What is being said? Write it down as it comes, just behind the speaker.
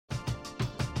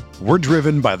We're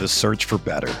driven by the search for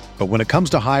better. But when it comes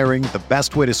to hiring, the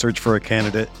best way to search for a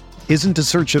candidate isn't to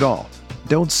search at all.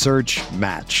 Don't search,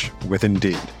 match with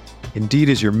Indeed. Indeed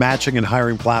is your matching and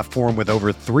hiring platform with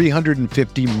over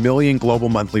 350 million global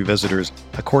monthly visitors,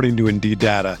 according to Indeed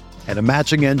data, and a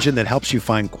matching engine that helps you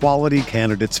find quality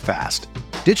candidates fast.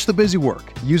 Ditch the busy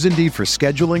work. Use Indeed for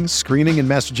scheduling, screening, and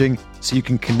messaging so you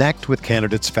can connect with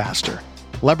candidates faster.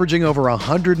 Leveraging over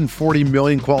 140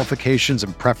 million qualifications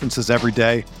and preferences every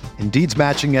day, Indeed's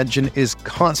matching engine is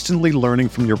constantly learning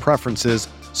from your preferences,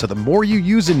 so the more you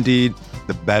use Indeed,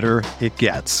 the better it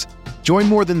gets. Join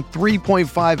more than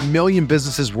 3.5 million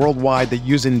businesses worldwide that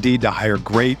use Indeed to hire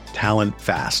great talent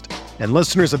fast. And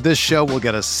listeners of this show will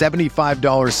get a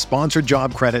 $75 sponsored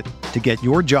job credit to get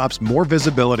your jobs more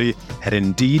visibility at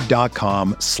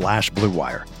Indeed.com/Blue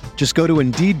Wire. Just go to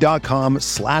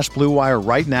Indeed.com/Blue Wire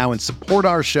right now and support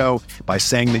our show by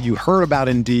saying that you heard about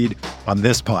Indeed on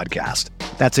this podcast.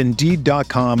 That's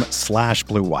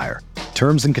Indeed.com/Blue Wire.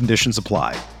 Terms and conditions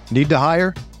apply. Need to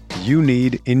hire? You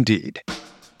need Indeed.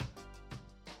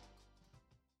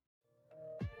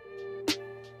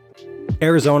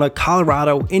 Arizona,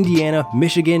 Colorado, Indiana,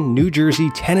 Michigan, New Jersey,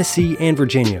 Tennessee, and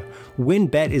Virginia.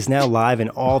 WynnBET is now live in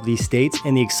all of these states,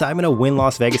 and the excitement of Wynn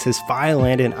Las Vegas has finally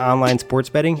landed in online sports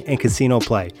betting and casino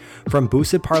play. From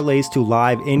boosted parlays to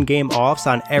live in-game offs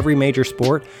on every major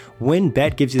sport,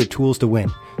 WynnBET gives you the tools to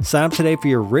win. Sign up today for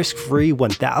your risk-free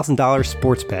 $1,000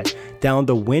 sports bet. Download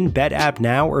the WynnBET app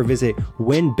now or visit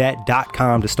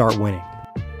wynnbet.com to start winning.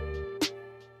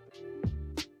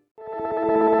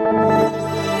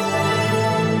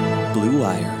 Blue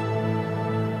Wire.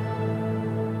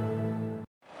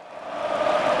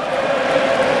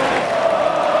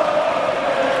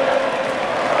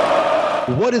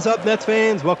 What is up, Nets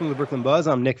fans? Welcome to the Brooklyn Buzz.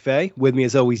 I'm Nick Fay. With me,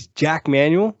 as always, Jack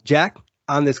Manuel. Jack,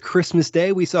 on this Christmas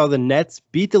Day, we saw the Nets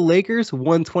beat the Lakers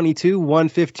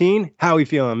 122-115. How are we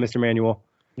feeling, Mr. Manuel?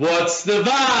 What's the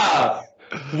vibe?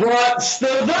 What's the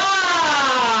vibe?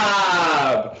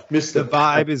 The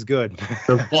vibe is good.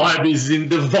 The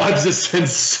vibes are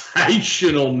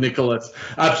sensational, Nicholas.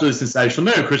 Absolutely sensational.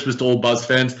 Merry Christmas to all Buzz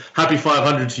fans. Happy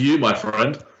 500 to you, my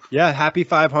friend. Yeah, happy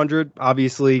 500.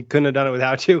 Obviously, couldn't have done it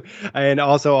without you. And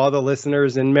also all the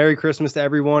listeners. And Merry Christmas to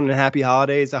everyone and happy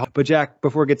holidays. But Jack,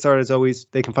 before we get started, as always,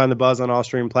 they can find the Buzz on all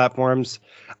streaming platforms.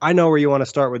 I know where you want to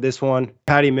start with this one.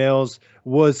 Patty Mills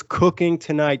was cooking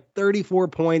tonight. 34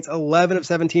 points, 11 of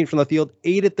 17 from the field,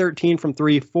 8 of 13 from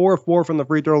three, 4 of 4 from the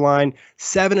free throw line,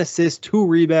 7 assists, 2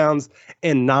 rebounds,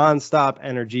 and nonstop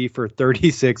energy for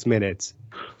 36 minutes.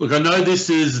 Look, I know this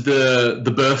is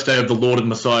the birthday of the Lord and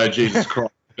Messiah, Jesus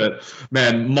Christ. But,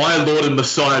 man, my Lord and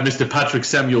Messiah, Mr. Patrick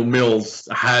Samuel Mills,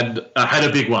 had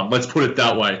a big one. Let's put it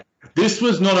that way. This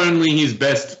was not only his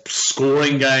best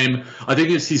scoring game, I think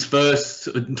it's his first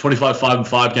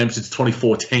 25-5-5 game since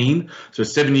 2014, so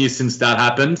 7 years since that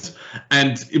happened.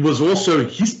 And it was also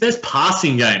his best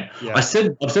passing game. Yeah. I've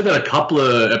said that a couple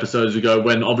of episodes ago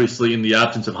when obviously in the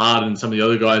absence of Harden and some of the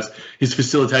other guys, his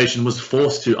facilitation was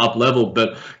forced to up level.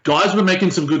 But guys were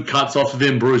making some good cuts off of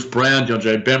him. Bruce Brown,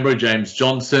 DeAndre Bembry, James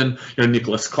Johnson,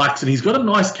 Nicholas Claxton. He's got a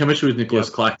nice chemistry with Nicholas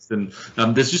Claxton.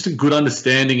 There's just a good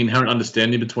inherent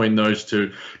understanding between those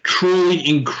two. Truly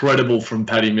incredible from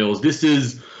Patty Mills. This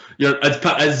is, as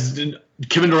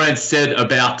Kevin Durant said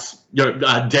about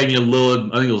Damian Lillard,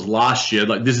 I think it was last year,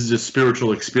 like this is a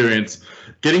spiritual experience.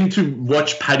 Getting to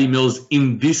watch Patty Mills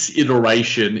in this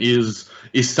iteration is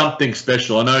something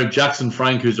special. I know Jackson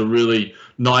Frank, who's a really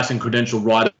nice and credentialed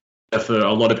writer for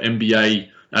a lot of NBA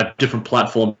different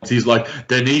platforms. He's like,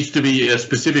 there needs to be a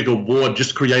specific award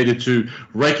just created to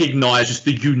recognize just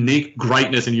the unique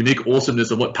greatness and unique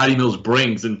awesomeness of what Patty Mills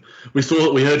brings. And we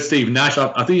heard Steve Nash,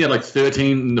 I think he had like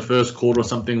 13 in the first quarter or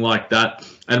something like that.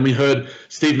 And we heard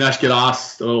Steve Nash get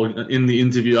asked in the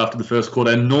interview after the first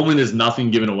quarter, and normally there's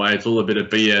nothing given away. It's all a bit of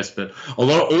BS. But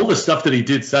all the stuff that he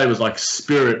did say was like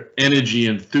spirit, energy,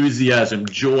 enthusiasm,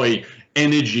 joy,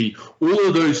 energy, all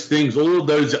of those things, all of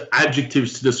those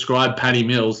adjectives to describe Patty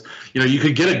Mills. You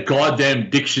could get a goddamn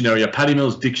dictionary, a Patty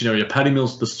Mills dictionary, a Patty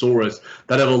Mills thesaurus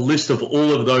that have a list of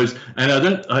all of those.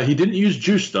 And he didn't use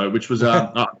juice though, which was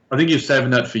I think you're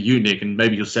saving that for you, Nick, and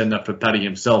maybe you're saving that for Patty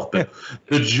himself. But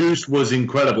the juice was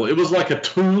incredible. It was like a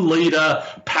 2-liter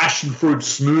passion fruit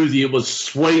smoothie. It was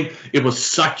sweet. It was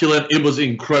succulent. It was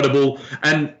incredible.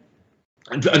 And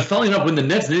funnily enough, when the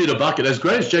Nets needed a bucket, as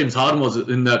great as James Harden was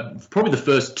in probably the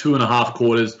first 2.5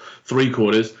 quarters, 3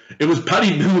 quarters, it was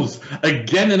Patty Mills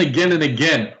again and again and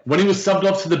again. When he was subbed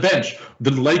off to the bench,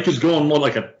 the Lakers go on more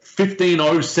like a 15-0,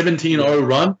 17-0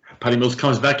 run. Patty Mills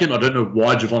comes back in. I don't know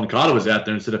why Javon Carter was out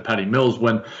there instead of Patty Mills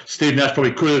when Steve Nash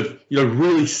probably could have,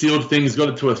 really sealed things, got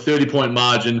it to a 30-point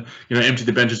margin, emptied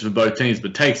the benches for both teams,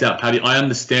 but takes out Patty. I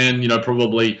understand,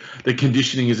 probably the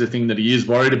conditioning is a thing that he is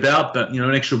worried about, but,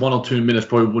 an extra 1 or 2 minutes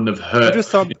probably wouldn't have hurt.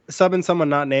 Just subbing someone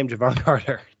not named Javon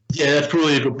Carter. Yeah, that's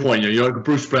probably a good point. You got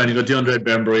Bruce Brown, you got DeAndre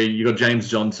Bembry, you got James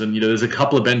Johnson. There's a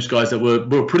couple of bench guys that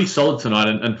were pretty solid tonight,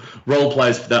 and role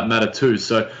players for that matter too.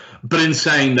 So, but in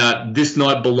saying that, this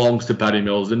night belongs to Patty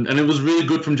Mills, and it was really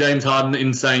good from James Harden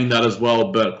in saying that as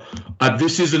well. But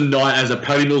this is a night, as a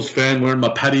Patty Mills fan wearing my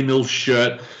Patty Mills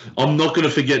shirt, I'm not going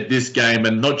to forget this game,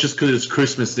 and not just because it's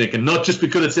Christmas, Nick, and not just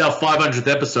because it's our 500th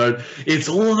episode. It's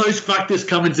all those factors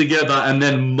coming together, and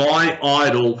then my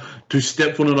idol, to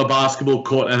step foot on a basketball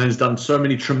court and has done so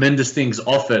many tremendous things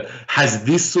off it, has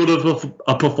this sort of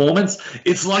a performance.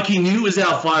 It's like he knew it was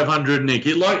our 500, Nick.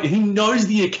 He knows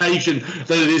the occasion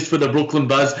that it is for the Brooklyn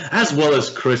Buzz, as well as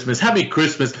Christmas. Happy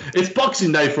Christmas. It's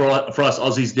Boxing Day for us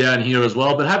Aussies down here as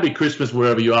well, but happy Christmas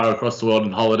wherever you are across the world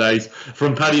and holidays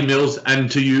from Patty Mills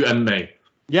and to you and me.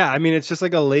 Yeah, it's just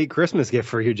like a late Christmas gift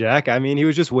for you, Jack. He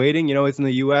was just waiting. It's in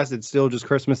the U.S. It's still just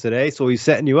Christmas today, so he's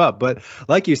setting you up. But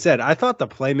like you said, I thought the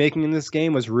playmaking in this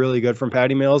game was really good from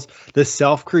Patty Mills, the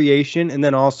self-creation, and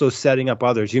then also setting up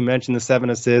others. You mentioned the 7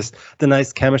 assists, the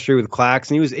nice chemistry with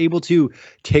Claxton. He was able to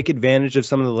take advantage of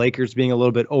some of the Lakers being a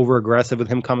little bit over-aggressive with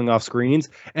him coming off screens.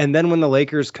 And then when the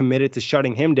Lakers committed to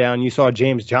shutting him down, you saw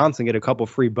James Johnson get a couple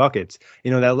free buckets.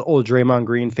 That old Draymond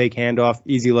Green fake handoff,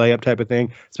 easy layup type of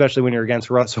thing, especially when you're against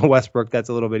Russell Westbrook. That's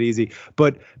a little bit easy.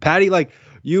 But Patty,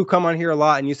 you come on here a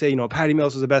lot and you say, Patty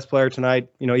Mills was the best player tonight,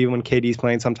 even when KD's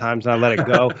playing sometimes, and I let it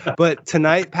go. But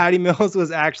tonight, Patty Mills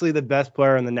was actually the best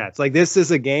player in the Nets. This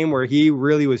is a game where he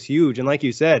really was huge. And like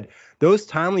you said, those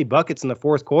timely buckets in the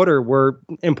fourth quarter were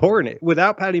important.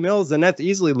 Without Patty Mills, the Nets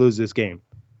easily lose this game.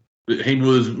 He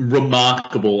was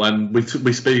remarkable, and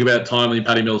we speak about timely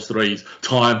Patty Mills threes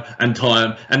time and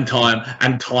time and time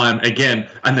and time again,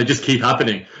 and they just keep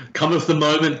happening. Cometh the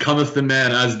moment, cometh the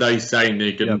man, as they say,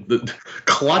 Nick. And the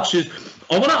clutches.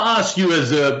 I want to ask you,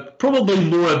 as a probably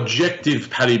more objective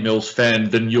Patty Mills fan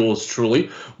than yours truly,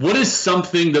 what is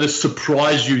something that has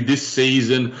surprised you this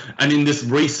season and in this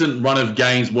recent run of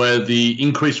games where the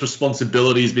increased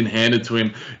responsibility has been handed to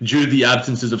him due to the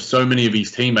absences of so many of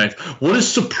his teammates? What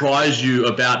has surprised you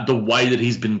about the way that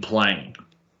he's been playing?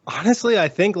 Honestly, I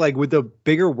think with the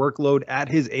bigger workload at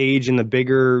his age and the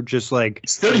bigger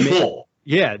It's 34.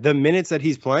 Yeah, the minutes that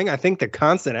he's playing, I think the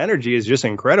constant energy is just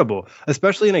incredible,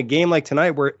 especially in a game like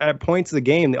tonight where at points of the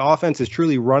game, the offense is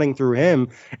truly running through him,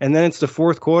 and then it's the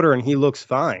fourth quarter and he looks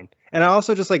fine. And I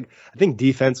also just I think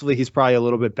defensively, he's probably a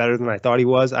little bit better than I thought he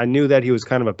was. I knew that he was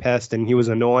kind of a pest and he was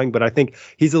annoying, but I think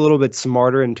he's a little bit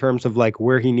smarter in terms of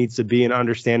where he needs to be and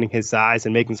understanding his size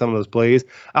and making some of those plays.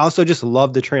 I also just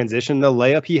love the transition, the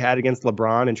layup he had against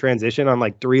LeBron in transition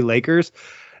on 3 Lakers.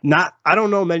 I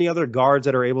don't know many other guards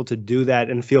that are able to do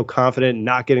that and feel confident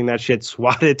not getting that shit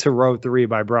swatted to row 3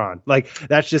 by Bron.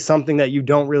 That's just something that you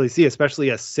don't really see, especially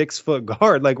a 6-foot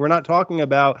guard. We're not talking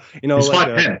about, He's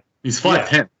 5'10". He's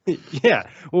 5'10". Yeah.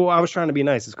 Well, I was trying to be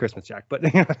nice. It's Christmas, Jack. But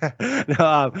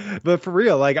but for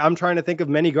real, I'm trying to think of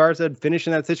many guards that finish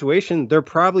in that situation. There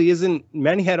probably isn't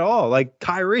many at all,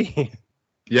 Kyrie.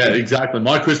 Yeah, exactly.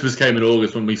 My Christmas came in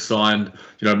August when we signed,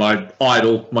 my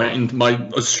idol, my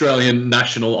Australian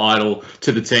national idol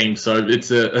to the team. So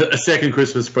it's a second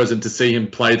Christmas present to see him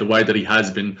play the way that he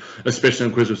has been, especially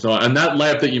on Christmas night. And that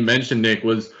layup that you mentioned, Nick,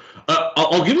 was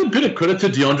I'll give a bit of credit to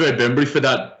DeAndre Bembry for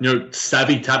that,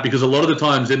 savvy tap, because a lot of the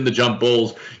times in the jump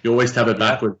balls, you always tap it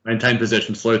backward, maintain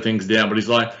possession, slow things down. But he's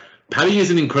Patty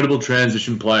is an incredible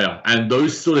transition player, and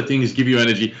those sort of things give you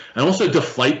energy and also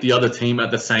deflate the other team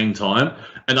at the same time.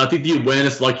 And I think the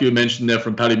awareness, like you mentioned there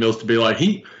from Patty Mills, to be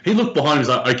he looked behind him, he's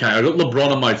okay, I got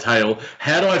LeBron on my tail.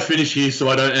 How do I finish here so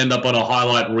I don't end up on a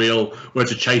highlight reel where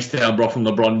it's a chase down block from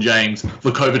LeBron James,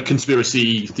 the COVID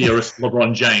conspiracy theorist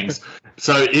LeBron James?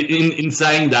 So in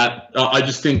saying that, I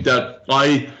just think that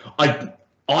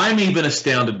I'm even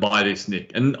astounded by this,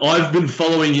 Nick. And I've been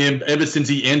following him ever since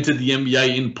he entered the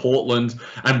NBA in Portland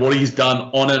and what he's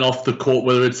done on and off the court,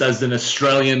 whether it's as an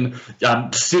Australian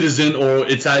citizen or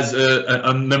it's as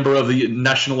a member of the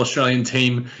national Australian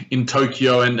team in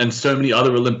Tokyo and so many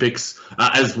other Olympics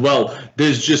as well.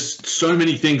 There's just so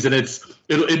many things, and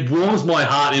it warms my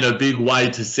heart in a big way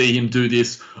to see him do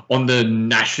this on the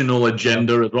national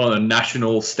agenda as well, on the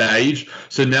national stage.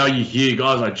 So now you hear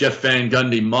guys like Jeff Van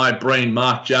Gundy, Mike Breen,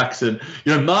 Mark Jackson.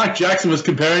 Mark Jackson was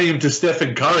comparing him to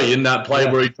Stephen Curry in that play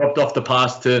where he dropped off the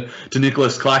pass to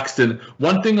Nicholas Claxton.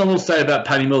 One thing I will say about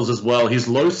Patty Mills as well, his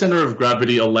low center of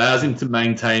gravity allows him to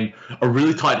maintain a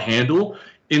really tight handle.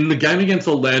 in the game against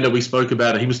Orlando, we spoke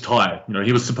about it. He was tired.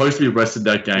 He was supposed to be rested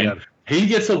that game. Yeah. He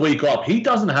gets a week off. He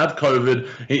doesn't have COVID.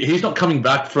 He's not coming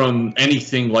back from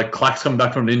anything like Clack's coming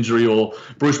back from an injury, or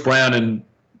Bruce Brown and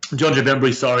John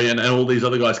Javembry, and all these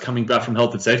other guys coming back from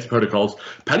health and safety protocols.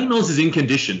 Patty Mills is in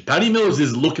condition. Patty Mills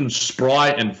is looking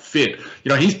spry and fit.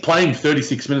 He's playing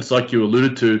 36 minutes like you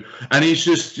alluded to, and he's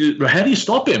just, how do you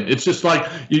stop him? It's just like,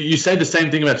 you say the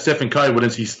same thing about Stephen Curry when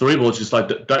it's his three ball. It's just like,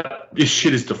 this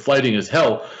shit is deflating as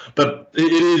hell. But it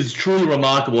is truly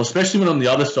remarkable, especially when on the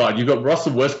other side, you've got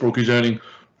Russell Westbrook, who's earning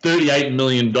 $38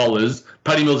 million.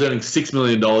 Patty Mills earning $6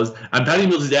 million. And Patty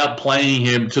Mills is outplaying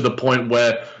him to the point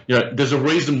where, there's a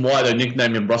reason why they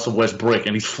nickname him Russell Westbrook,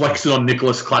 and he's flexing on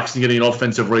Nicholas Claxton getting an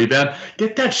offensive rebound.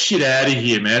 Get that shit out of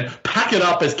here, man. Pack it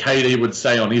up, as KD would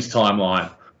say on his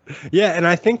timeline. Yeah, and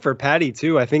I think for Patty,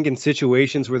 too, I think in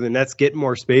situations where the Nets get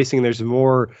more spacing, there's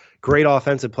more great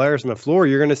offensive players on the floor,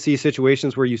 you're going to see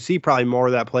situations where you see probably more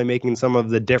of that playmaking, some of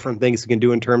the different things he can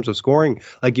do in terms of scoring.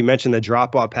 Like you mentioned, the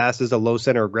drop-off passes, the low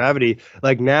center of gravity.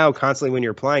 Like now, constantly when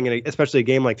you're playing, and especially a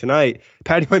game like tonight,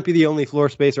 Patty might be the only floor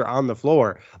spacer on the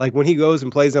floor. Like when he goes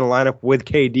and plays in a lineup with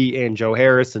KD and Joe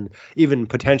Harris and even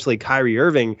potentially Kyrie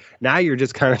Irving, now you're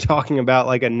just kind of talking about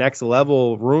like a next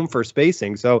level room for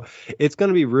spacing. So it's going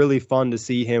to be really fun to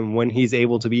see him when he's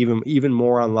able to be even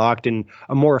more unlocked in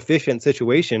a more efficient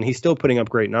situation. He's still putting up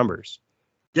great numbers.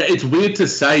 Yeah, it's weird to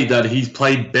say that he's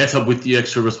played better with the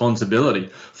extra responsibility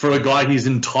for a guy his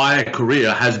entire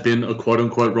career has been a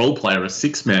quote-unquote role player, a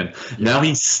six-man. Yeah. Now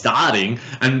he's starting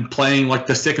and playing like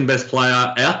the second-best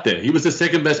player out there. He was the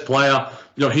second-best player.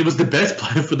 He was the best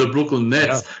player for the Brooklyn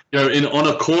Nets. Yeah. On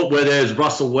a court where there's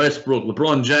Russell Westbrook,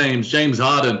 LeBron James, James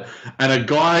Harden, and a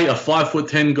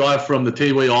 5'10" guy from the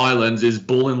Tiwi Islands is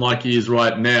balling like he is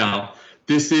right now.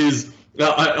 This is...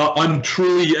 I'm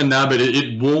truly enamored.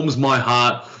 It warms my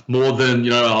heart more than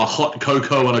a hot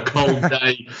cocoa on a cold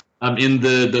day on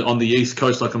the East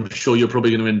Coast, like I'm sure you're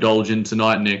probably going to indulge in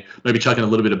tonight, Nick. Maybe chucking a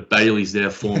little bit of Bailey's there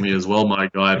for me as well, my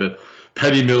guy. But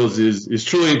Patty Mills is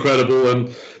truly incredible.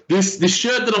 And this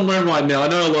shirt that I'm wearing right now, I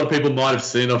know a lot of people might have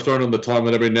seen. I've thrown it on the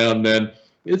timeline every now and then.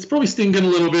 It's probably stinking a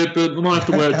little bit, but we might have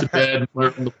to wear it to bed and wear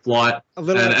it on the flight. A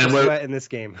little sweat in this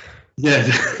game. Yeah,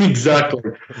 exactly.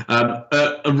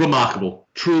 Remarkable,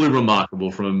 truly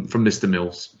remarkable from Mr.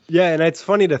 Mills. Yeah, and it's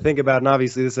funny to think about, and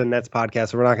obviously this is a Nets podcast,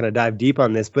 so we're not going to dive deep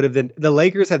on this, but if the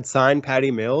Lakers had signed Patty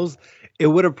Mills, it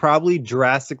would have probably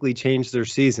drastically changed their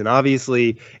season.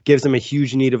 Obviously, gives them a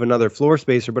huge need of another floor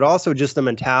spacer, but also just the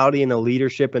mentality and the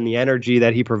leadership and the energy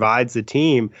that he provides the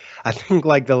team. I think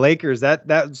like the Lakers,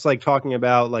 that's like talking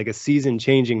about like a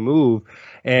season-changing move.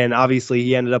 And obviously,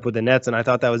 he ended up with the Nets, and I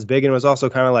thought that was big. And it was also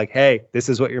kind of like, hey, this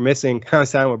is what you're missing. Kind of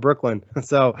sign with Brooklyn.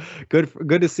 So good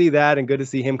to see that, and good to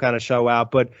see him kind of show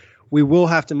out. But we will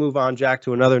have to move on, Jack,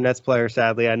 to another Nets player,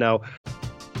 sadly, I know.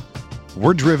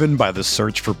 We're driven by the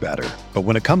search for better. But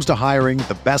when it comes to hiring,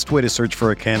 the best way to search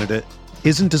for a candidate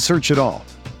isn't to search at all.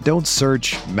 Don't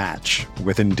search, match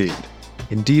with Indeed.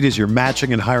 Indeed is your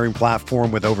matching and hiring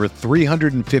platform with over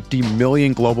 350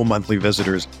 million global monthly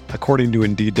visitors, according to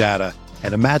Indeed data,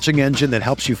 and a matching engine that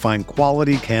helps you find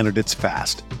quality candidates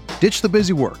fast. Ditch the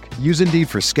busy work. Use Indeed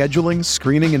for scheduling,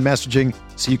 screening, and messaging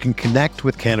so you can connect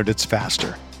with candidates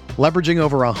faster. Leveraging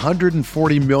over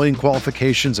 140 million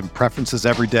qualifications and preferences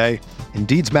every day,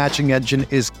 Indeed's matching engine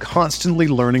is constantly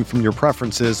learning from your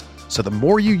preferences, so the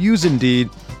more you use Indeed,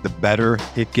 the better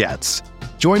it gets.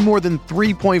 Join more than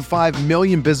 3.5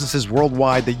 million businesses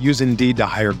worldwide that use Indeed to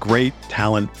hire great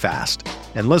talent fast.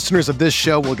 And listeners of this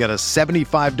show will get a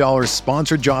 $75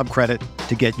 sponsored job credit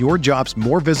to get your jobs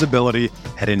more visibility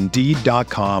at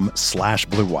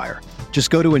Indeed.com/Blue Wire. Just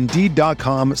go to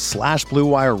Indeed.com/Blue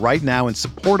Wire right now and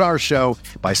support our show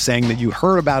by saying that you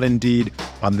heard about Indeed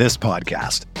on this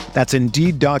podcast. That's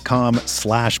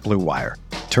Indeed.com/Blue Wire.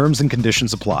 Terms and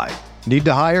conditions apply. Need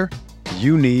to hire?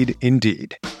 You need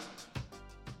Indeed.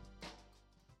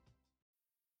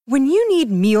 When you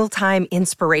need mealtime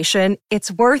inspiration,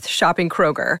 it's worth shopping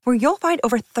Kroger, where you'll find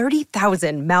over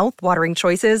 30,000 mouth-watering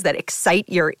choices that excite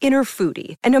your inner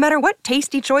foodie. And no matter what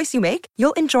tasty choice you make,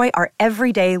 you'll enjoy our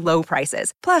everyday low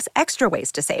prices, plus extra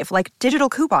ways to save, like digital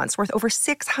coupons worth over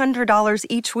 $600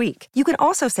 each week. You can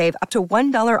also save up to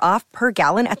 $1 off per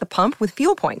gallon at the pump with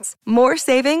fuel points. More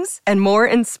savings and more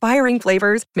inspiring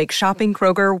flavors make shopping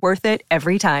Kroger worth it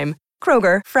every time.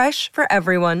 Kroger, fresh for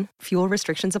everyone. Fuel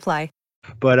restrictions apply.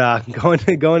 But going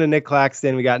to Nick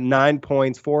Claxton, we got 9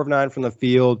 points, 4 of 9 from the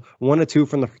field, 1 of 2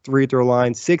 from the free throw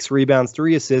line, 6 rebounds,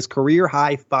 3 assists, career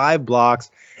high 5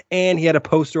 blocks, and he had a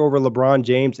poster over LeBron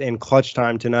James in clutch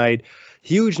time tonight.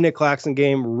 Huge Nick Claxton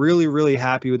game. Really, really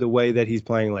happy with the way that he's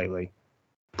playing lately.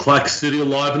 Clack City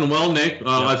alive and well, Nick.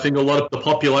 I think a lot of the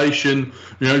population,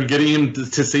 getting him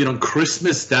to see it on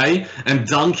Christmas Day and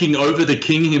dunking over the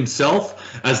king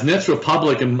himself as Nets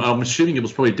Republic, and I'm assuming it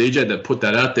was probably DJ that put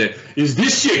that out there. Is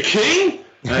this your king?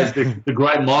 As the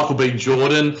great Michael B.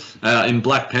 Jordan in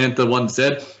Black Panther once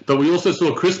said. But we also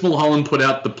saw Chris Mulholland put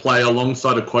out the play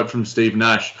alongside a quote from Steve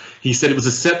Nash. He said it was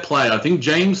a set play. I think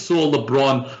James saw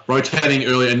LeBron rotating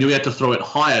earlier and knew he had to throw it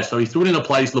higher, so he threw it in a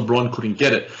place LeBron couldn't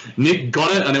get it. Nick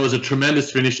got it, and it was a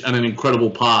tremendous finish and an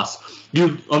incredible pass.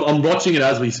 I'm watching it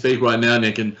as we speak right now,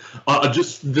 Nick, and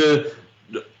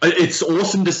it's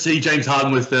awesome to see James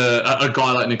Harden with a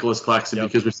guy like Nicholas Claxton,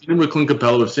 because we've seen him with Clint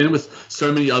Capella, we've seen him with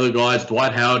so many other guys,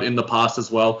 Dwight Howard in the past as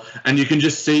well, and you can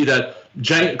just see that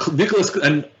Nicholas,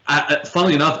 and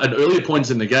funnily enough, at earlier points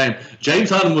in the game, James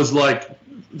Harden was like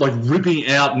ripping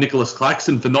out Nicholas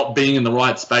Claxton for not being in the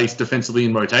right space defensively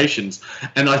in rotations,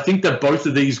 and I think that both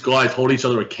of these guys hold each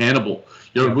other accountable.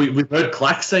 We've heard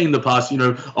Clack say in the past,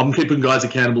 I'm keeping guys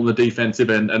accountable in the defensive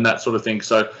end and that sort of thing.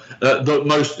 So the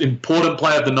most important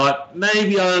play of the night,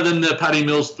 maybe other than the Patty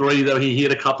Mills 3 that he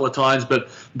hit a couple of times, but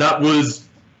that was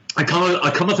a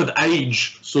come of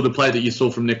age sort of play that you saw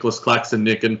from Nicholas Claxton,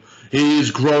 Nick, and he is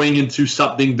growing into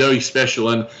something very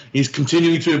special, and he's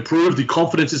continuing to improve. The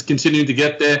confidence is continuing to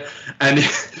get there, and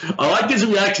I like his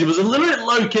reaction. It was a little bit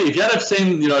low-key. If you had have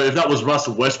seen, if that was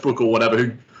Russell Westbrook or whatever,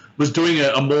 who was doing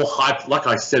a more hyped, like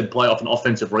I said, play off an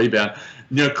offensive rebound.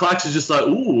 Clax is just like,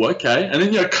 ooh, okay. And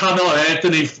then, Carmelo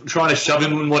Anthony trying to shove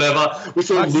him and whatever. He's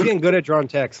getting good at drawing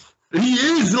text. He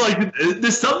is.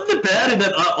 There's something about him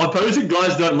that opposing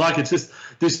guys don't like. It's just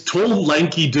this tall,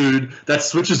 lanky dude that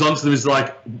switches onto them is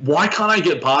like, why can't I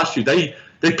get past you? They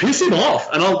piss him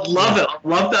off, and I love it. I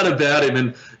love that about him,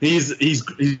 and he's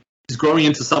growing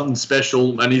into something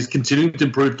special, and he's continuing to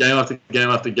improve game after game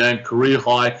after game, career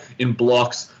high in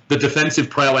blocks. The defensive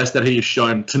prowess that he has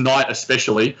shown tonight,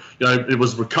 especially, it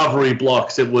was recovery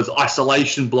blocks, it was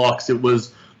isolation blocks, it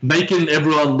was making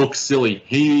everyone look silly.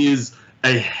 He is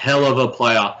a hell of a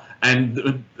player,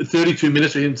 and 32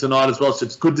 minutes for him tonight as well. So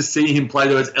it's good to see him play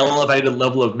to his elevated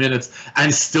level of minutes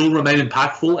and still remain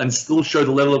impactful and still show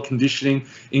the level of conditioning,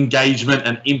 engagement,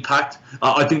 and impact.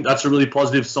 I think that's a really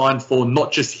positive sign for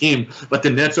not just him, but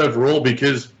the Nets overall,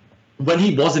 because when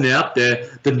he wasn't out there,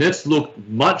 the Nets looked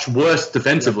much worse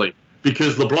defensively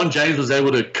because LeBron James was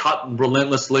able to cut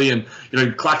relentlessly, and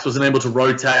Clax wasn't able to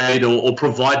rotate or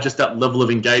provide just that level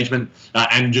of engagement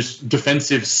and just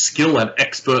defensive skill and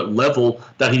expert level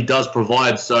that he does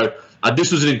provide. So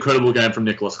this was an incredible game from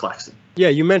Nicholas Claxton. Yeah,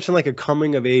 you mentioned like a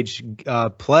coming-of-age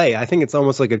play. I think it's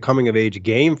almost like a coming-of-age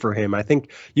game for him. I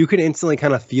think you can instantly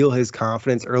kind of feel his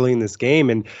confidence early in this game.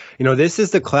 And, this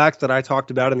is the Clax that I talked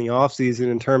about in the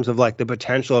offseason in terms of like the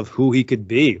potential of who he could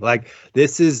be. Like,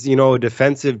 this is, a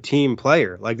defensive team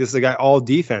player. Like, this is a guy all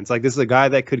defense. Like, this is a guy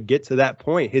that could get to that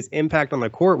point. His impact on the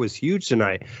court was huge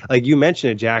tonight. Like you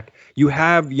mentioned it, Jack. You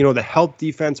have, the help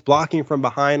defense blocking from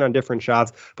behind on different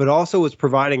shots, but also was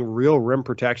providing real rim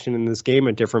protection in this game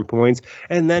at different points.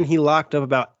 And then he locked up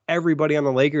about everybody on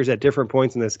the Lakers at different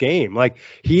points in this game. Like,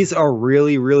 he's a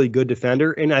really, really good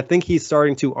defender. And I think he's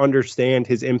starting to understand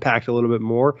his impact a little bit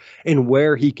more and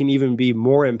where he can even be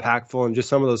more impactful in just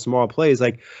some of those small plays.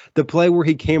 Like the play where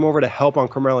he came over to help on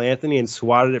Carmelo Anthony and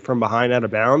swatted it from behind out of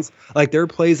bounds. Like, there are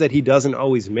plays that he doesn't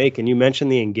always make. And you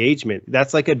mentioned the engagement.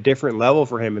 That's like a different level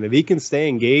for him. And if he can stay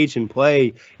engaged and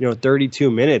play, 32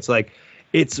 minutes, like,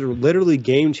 it's literally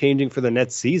game changing for the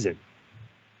Nets season.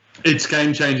 It's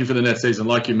game-changing for the Nets season,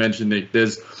 like you mentioned, Nick.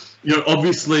 There's,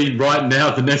 obviously right now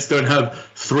the Nets don't have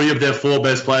 3 of their 4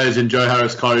 best players in Joe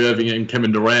Harris, Kyrie Irving, and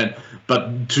Kevin Durant,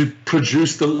 but to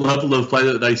produce the level of play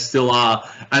that they still are,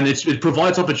 and it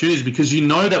provides opportunities because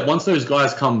that once those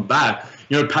guys come back,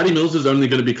 Patty Mills is only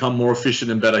going to become more efficient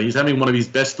and better. He's having one of his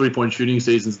best 3-point shooting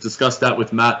seasons. Discussed that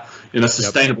with Matt in a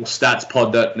sustainable stats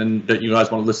pod that you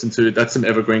guys want to listen to. That's some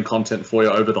evergreen content for you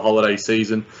over the holiday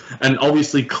season. And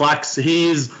obviously, Clax,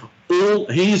 he's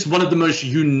one of the most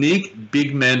unique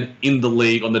big men in the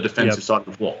league on the defensive side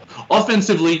of the ball.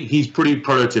 Offensively, he's pretty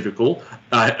prototypical.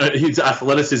 His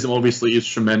athleticism obviously is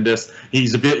tremendous.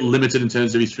 He's a bit limited in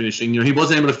terms of his finishing. He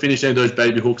wasn't able to finish any of those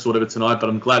baby hooks or whatever tonight, but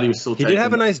I'm glad he was still. He did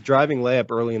have a nice driving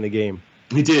layup early in the game.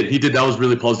 He did. That was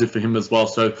really positive for him as well.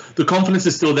 So the confidence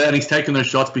is still there, and he's taking those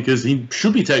shots because he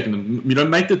should be taking them.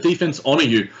 Make the defense honor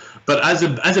you. But as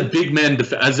a big man,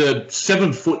 as a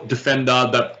 7-foot defender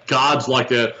that guards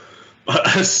like a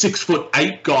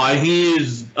 6'8" guy, he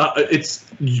is. It's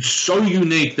so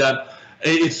unique that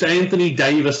it's Anthony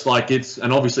Davis,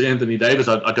 and obviously Anthony Davis,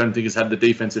 I don't think has had the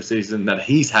defensive season that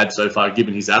he's had so far,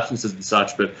 given his absences and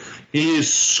such, but he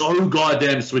is so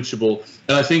goddamn switchable.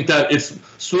 And I think that it's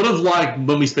sort of like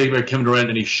when we speak about Kevin Durant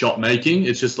and his shot making,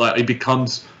 it's just like it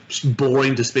becomes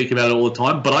boring to speak about it all the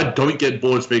time, but I don't get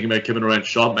bored speaking about Kevin Durant's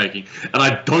shot making, and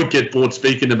I don't get bored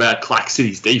speaking about Clark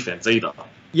City's defense either.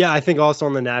 Yeah, I think also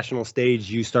on the national stage,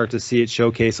 you start to see it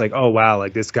showcase like, oh, wow,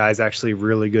 like this guy's actually a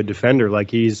really good defender. Like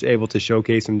he's able to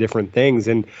showcase some different things.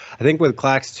 And I think with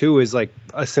Clax too is like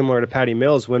similar to Patty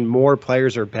Mills, when more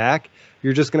players are back,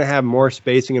 you're just going to have more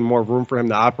spacing and more room for him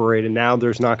to operate. And now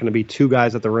there's not going to be two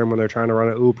guys at the rim when they're trying to run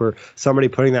an oop, or somebody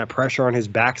putting that pressure on his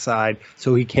backside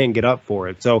so he can't get up for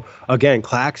it. So again,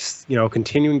 Clax,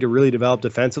 continuing to really develop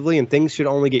defensively, and things should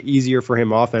only get easier for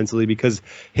him offensively because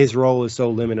his role is so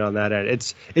limited on that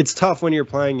end. It's tough when you're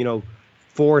playing,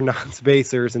 4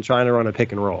 non-spacers and trying to run a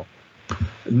pick and roll.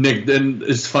 Nick, then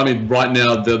it's funny right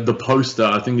now, the poster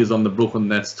I think is on the Brooklyn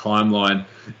Nets timeline.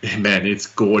 Man, it's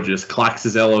gorgeous.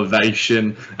 Clax's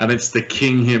elevation, and it's the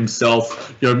king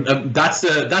himself. That's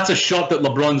a shot that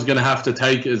LeBron's going to have to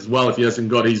take as well if he hasn't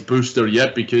got his booster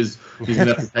yet, because he's going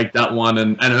to have to take that one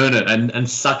and earn it and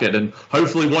suck it, and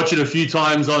hopefully watch it a few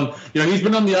times on. He's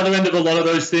been on the other end of a lot of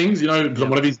those things.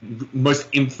 One of his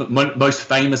most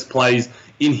famous plays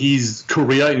in his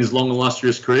career, in his long,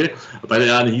 illustrious career,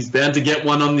 but he's bound to get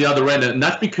one on the other end, and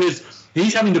that's because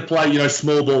he's having to play,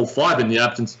 small ball 5 in the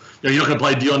absence. You're not going to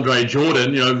play DeAndre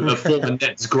Jordan, a former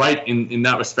Net's great in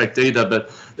that respect either, but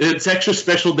it's extra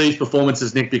special, these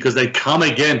performances, Nick, because they come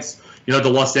against, the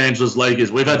Los Angeles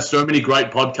Lakers. We've had so many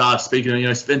great podcasts speaking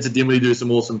of, Spencer Dinwiddie do some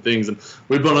awesome things, and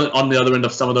we've been on the other end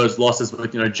of some of those losses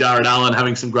with, Jared Allen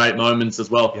having some great moments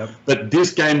as well. Yep. But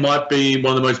this game might be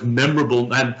one of the most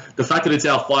memorable, and the fact that it's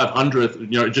our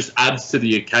 500th, it just adds to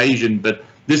the occasion. But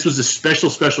this was a special,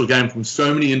 special game from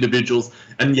so many individuals,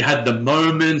 and you had the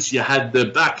moments, you had the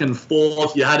back and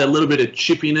forth, you had a little bit of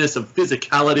chippiness, of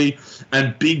physicality,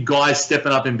 and big guys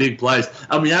stepping up in big plays.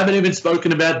 And we haven't even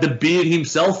spoken about the Beard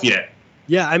himself yet.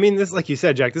 Yeah, I mean, this, like you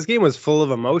said, Jack, this game was full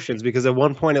of emotions because at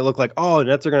one point it looked like, oh,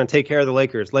 Nets are going to take care of the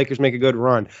Lakers. Lakers make a good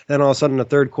run. Then all of a sudden, in the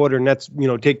third quarter, Nets,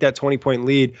 take that 20-point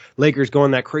lead. Lakers go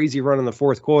on that crazy run in the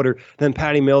fourth quarter. Then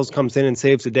Patty Mills comes in and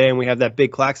saves the day, and we have that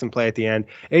big Claxton play at the end.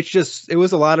 It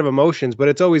was a lot of emotions, but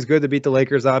it's always good to beat the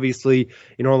Lakers. Obviously,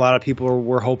 a lot of people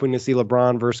were hoping to see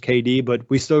LeBron versus KD, but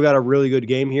we still got a really good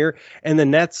game here. And the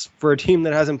Nets, for a team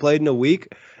that hasn't played in a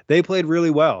week, they played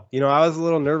really well. I was a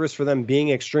little nervous for them being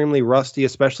extremely rusty,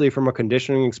 especially from a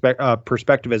conditioning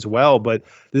perspective as well. But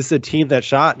this is a team that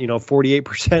shot,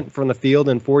 48% from the field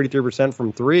and 43%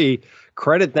 from 3.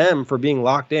 Credit them for being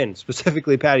locked in,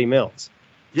 specifically Patty Mills.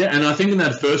 Yeah, and I think in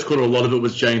that first quarter, a lot of it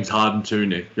was James Harden too,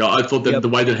 Nick. I thought that the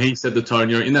way that he set the tone,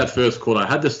 in that first quarter, I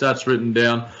had the stats written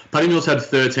down. Patty Mills had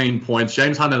 13 points.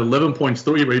 James Harden had 11 points,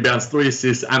 3 rebounds, 3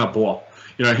 assists, and a block.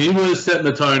 He was setting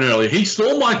the tone early. He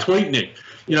stole my tweet, Nick.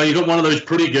 You got one of those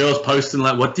pretty girls posting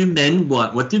like, what do men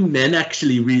want? What do men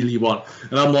actually really want?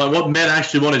 And I'm like, what men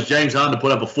actually want is James Harden to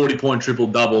put up a 40-point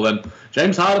triple-double. And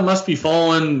James Harden must be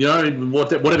following,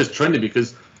 whatever's trending,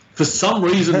 because for some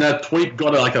reason that tweet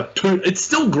got like a 2. It's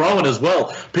still growing as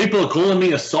well. People are calling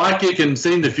me a psychic and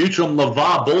seeing the future. I'm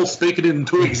LeVar Ball speaking it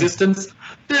into existence.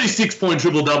 36-point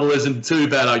triple-double isn't too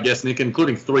bad, I guess, Nick,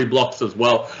 including 3 blocks as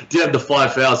well. Did have the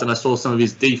 5 fouls, and I saw some of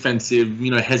his defensive,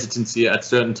 hesitancy at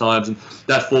certain times. And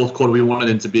that fourth quarter, we wanted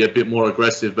him to be a bit more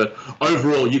aggressive. But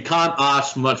overall, you can't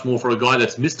ask much more for a guy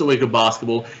that's missed a week of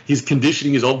basketball. His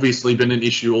conditioning has obviously been an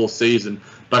issue all season,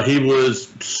 but he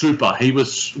was super. He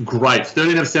was great.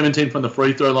 13 of 17 from the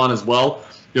free throw line as well.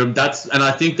 And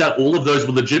I think that all of those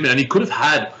were legitimate, and he could have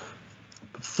had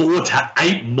 4 to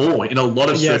 8 more in a lot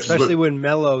of stretches. Especially when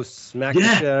Melo smacked the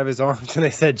shit out of his arms and they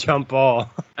said jump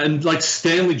ball. And like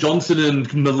Stanley Johnson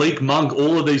and Malik Monk,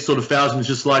 all of these sort of fouls, and it's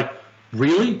just like,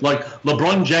 really? Like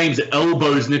LeBron James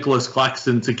elbows Nicholas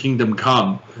Claxton to Kingdom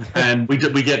Come, and we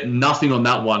get nothing on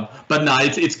that one. But no,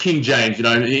 it's King James. He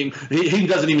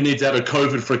doesn't even need to have a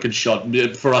COVID frickin'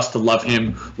 shot for us to love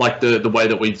him like the way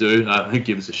that we do. Who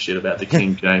gives a shit about the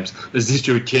King James? Is this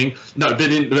your king? No,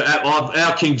 but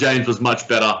our King James was much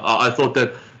better. I thought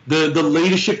that the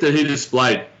leadership that he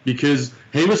displayed, because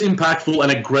he was impactful and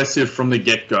aggressive from the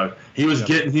get-go. He was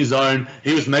getting his own.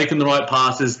 He was making the right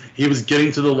passes. He was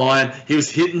getting to the line. He was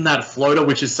hitting that floater,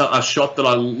 which is a shot that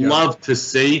I love to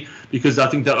see, because I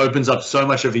think that opens up so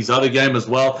much of his other game as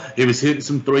well. He was hitting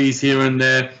some threes here and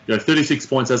there. 36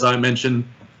 points, as I mentioned.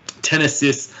 10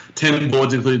 assists, 10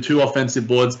 boards, including 2 offensive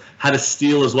boards, had a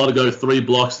steal as well to go 3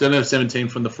 blocks, 7 of 17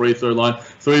 from the free throw line,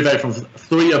 3 of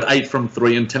 8 from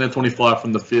 3, and 10 of 25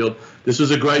 from the field. This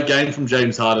was a great game from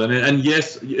James Harden. And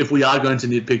yes, if we are going to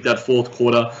nitpick, that fourth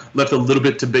quarter left a little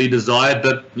bit to be desired,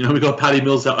 but we got Patty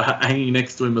Mills hanging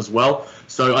next to him as well.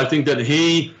 So I think that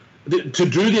to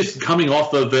do this coming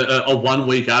off of a 1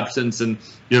 week absence, and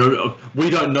we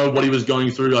don't know what he was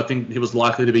going through. I think he was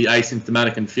likely to be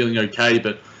asymptomatic and feeling okay,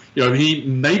 but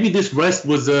maybe this rest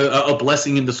was a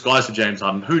blessing in disguise for James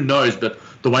Harden. Who knows? But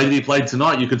the way that he played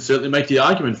tonight, you could certainly make the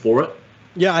argument for it.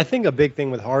 Yeah, I think a big thing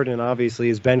with Harden, obviously,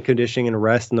 is been conditioning and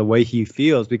rest and the way he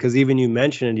feels, because even you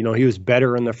mentioned, he was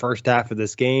better in the first half of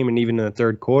this game and even in the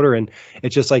third quarter. And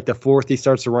it's just like the fourth, he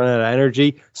starts to run out of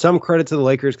energy. Some credit to the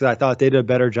Lakers, because I thought they did a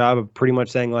better job of pretty much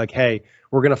saying like, hey,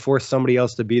 we're going to force somebody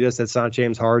else to beat us. That's not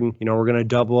James Harden. We're going to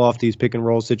double off these pick and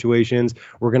roll situations.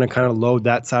 We're going to kind of load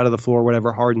that side of the floor,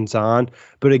 whatever Harden's on.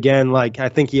 But again, I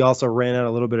think he also ran out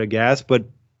a little bit of gas. But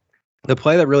the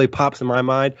play that really pops in my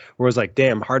mind where it was like,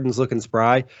 damn, Harden's looking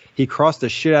spry. He crossed the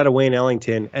shit out of Wayne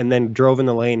Ellington and then drove in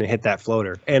the lane and hit that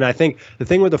floater. And I think the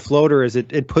thing with the floater is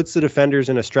it puts the defenders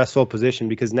in a stressful position,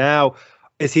 because now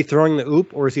is he throwing the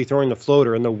oop or is he throwing the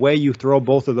floater? And the way you throw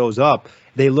both of those up,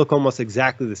 they look almost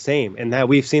exactly the same. And that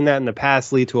we've seen that in the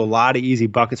past lead to a lot of easy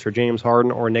buckets for James Harden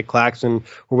or Nick Claxton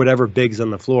or whatever bigs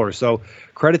on the floor. So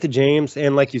credit to James.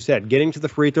 And like you said, getting to the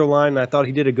free throw line, I thought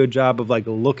he did a good job of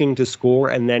looking to score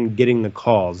and then getting the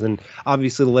calls. And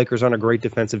obviously the Lakers aren't a great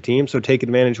defensive team, so take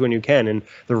advantage when you can. And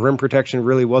the rim protection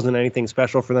really wasn't anything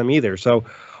special for them either. So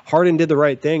Harden did the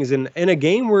right things. And in a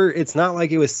game where it's not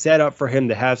like it was set up for him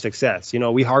to have success.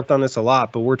 We harped on this a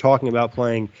lot, but we're talking about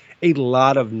playing a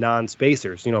lot of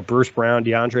non-spacers. Bruce Brown,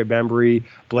 DeAndre Bembry,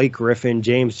 Blake Griffin,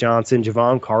 James Johnson,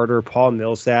 Javon Carter, Paul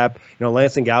Millsap.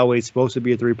 Lansing Galloway's supposed to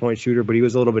be a three-point shooter, but he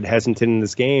was a little bit hesitant in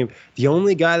this game. The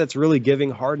only guy that's really giving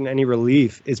Harden any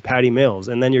relief is Patty Mills,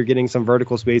 and then you're getting some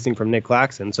vertical spacing from Nick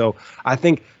Claxton. So I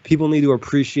think people need to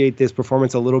appreciate this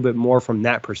performance a little bit more from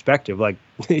that perspective.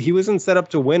 He wasn't set up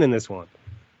to win in this one.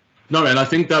 No, and I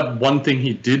think that one thing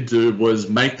he did do was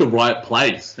make the right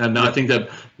plays. And I think that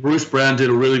Bruce Brown did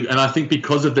and I think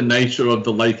because of the nature of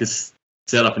the Lakers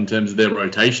setup in terms of their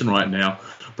rotation right now,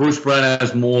 Bruce Brown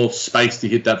has more space to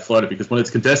hit that floater, because when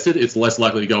it's contested, it's less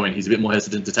likely to go in. He's a bit more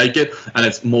hesitant to take it, and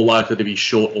it's more likely to be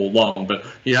short or long. But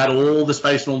he had all the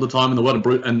space and all the time in the world,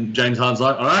 and James Harden's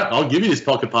like, all right, I'll give you this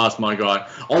pocket pass, my guy.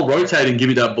 I'll rotate and give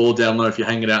you that ball down low if you're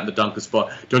hanging out in the dunker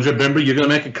spot. Don't you remember, you're going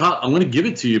to make a cut. I'm going to give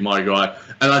it to you, my guy.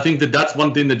 And I think that that's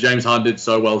one thing that James Harden did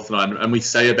so well tonight, and we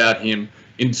say about him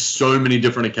in so many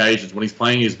different occasions. When he's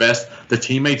playing his best, the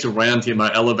teammates around him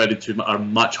are elevated to a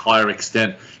much higher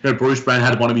extent. Bruce Brown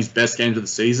had one of his best games of the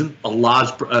season.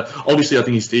 Obviously, I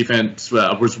think his defense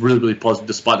was really, really positive,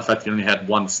 despite the fact that he only had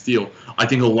 1 steal. I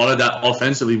think a lot of that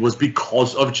offensively was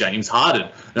because of James Harden.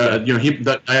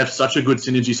 They have such a good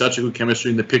synergy, such a good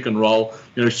chemistry in the pick and roll.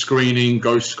 Screening,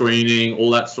 ghost screening, all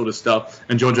that sort of stuff.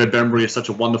 And DeAndre Bembry is such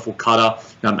a wonderful cutter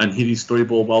and hit his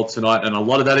 3-ball well tonight. And a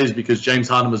lot of that is because James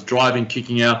Harden was driving,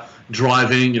 kicking out,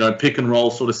 driving, pick and roll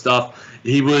sort of stuff.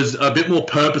 He was a bit more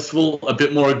purposeful, a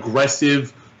bit more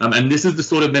aggressive. And this is the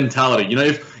sort of mentality.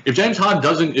 If James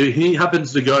Harden he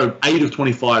happens to go 8 of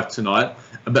 25 tonight,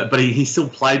 but he still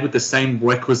played with the same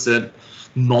requisite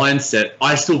mindset,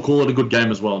 I still call it a good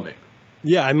game as well, Nick.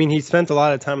 Yeah, I mean, he spent a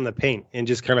lot of time in the paint and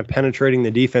just kind of penetrating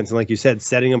the defense. And like you said,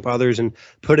 setting up others and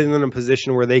putting them in a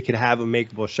position where they could have a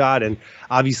makeable shot. And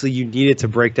obviously you needed to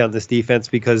break down this defense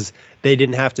because they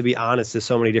didn't have to be honest to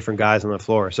so many different guys on the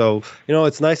floor. So,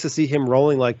 it's nice to see him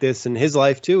rolling like this. And his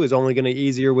life, too, is only going to be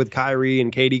easier with Kyrie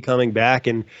and KD coming back.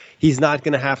 And he's not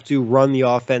going to have to run the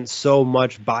offense so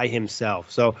much by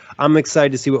himself. So I'm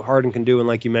excited to see what Harden can do. And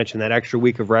like you mentioned, that extra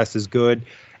week of rest is good.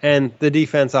 And the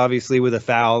defense, obviously, with the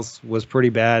fouls was pretty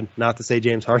bad. Not to say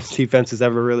James Harden's defense is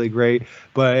ever really great,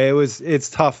 but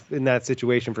it's tough in that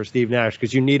situation for Steve Nash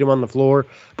because you need him on the floor,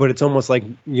 but it's almost like,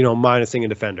 minusing a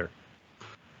defender.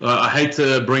 I hate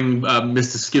to bring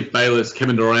Mr. Skip Bayless,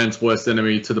 Kevin Durant's worst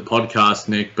enemy, to the podcast,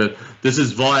 Nick, but this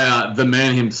is via the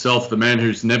man himself, the man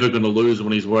who's never going to lose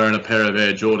when he's wearing a pair of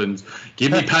Air Jordans.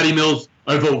 Give me Patty Mills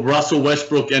over Russell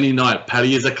Westbrook any night.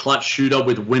 Patty is a clutch shooter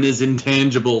with winner's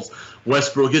intangibles.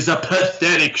 Westbrook is a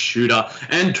pathetic shooter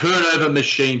and turnover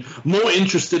machine, more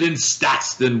interested in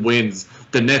stats than wins.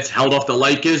 The Nets held off the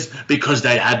Lakers because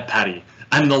they had Patty,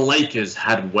 and the Lakers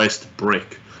had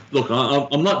Westbrook. Look,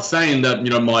 I'm not saying that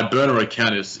my burner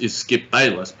account is Skip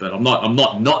Bayless, but I'm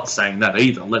not saying that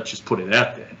either. Let's just put it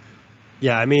out there.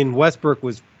 Yeah, I mean, Westbrook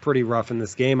was pretty rough in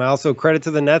this game. I also credit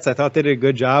to the Nets. I thought they did a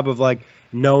good job of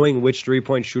knowing which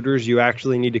three-point shooters you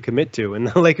actually need to commit to. And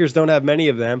the Lakers don't have many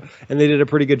of them, and they did a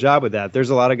pretty good job with that. There's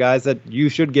a lot of guys that you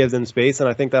should give them space, and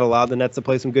I think that allowed the Nets to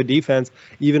play some good defense,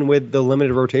 even with the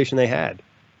limited rotation they had.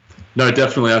 No,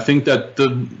 definitely. I think that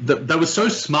they were so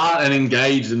smart and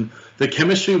engaged, and the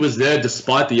chemistry was there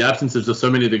despite the absences of so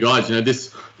many of the guys.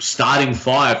 This starting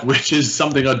five, which is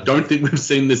something I don't think we've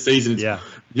seen this season. Yeah.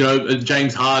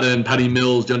 James Harden, Patty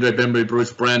Mills, DeAndre Bembry,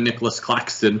 Bruce Brown, Nicholas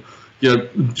Claxton.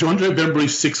 DeAndre Bembry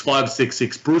 6'5",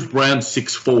 6'6", Bruce Brown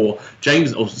 6'4",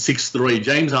 6'3",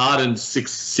 James Harden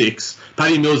 6'6",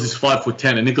 Patty Mills is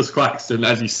 5'10", and Nicholas Claxton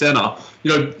as his center.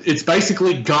 It's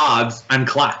basically guards and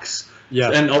clacks.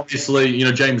 Yeah. And obviously,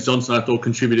 James Johnson, I thought,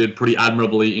 contributed pretty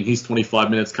admirably in his 25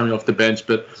 minutes coming off the bench.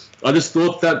 But I just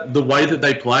thought that the way that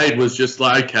they played was just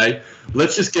okay,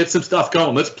 let's just get some stuff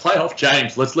going. Let's play off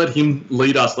James. Let's let him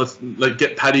lead us. Let's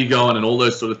get Patty going and all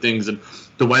those sort of things. And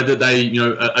the way that they,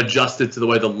 adjusted to the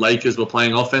way the Lakers were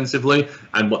playing offensively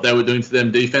and what they were doing to them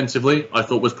defensively, I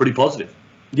thought was pretty positive.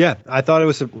 Yeah, I thought it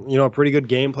was a pretty good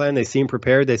game plan. They seemed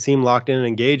prepared. They seemed locked in and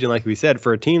engaged. And like we said,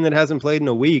 for a team that hasn't played in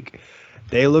a week,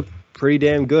 they looked pretty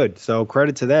damn good. So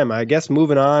credit to them. I guess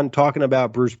moving on, talking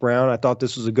about Bruce Brown, I thought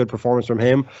this was a good performance from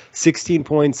him. 16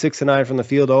 points, 6 of 9 from the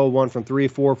field, 0-1 from 3,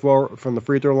 4 from the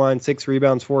free throw line, 6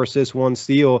 rebounds, 4 assists, 1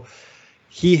 steal.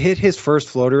 He hit his first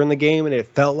floater in the game, and it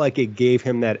felt like it gave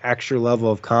him that extra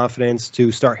level of confidence to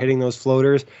start hitting those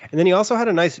floaters. And then he also had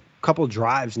a nice couple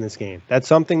drives in this game. That's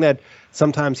something that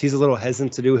sometimes he's a little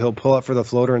hesitant to do. He'll pull up for the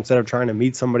floater instead of trying to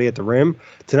meet somebody at the rim.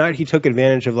 Tonight, he took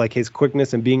advantage of his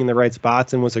quickness and being in the right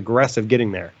spots and was aggressive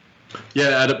getting there.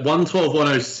 Yeah, at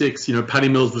 112-106, Patty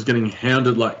Mills was getting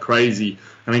hounded like crazy.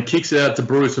 And he kicks it out to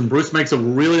Bruce, and Bruce makes a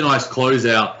really nice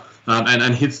closeout.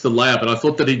 And hits the layup, and I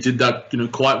thought that he did that,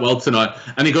 quite well tonight.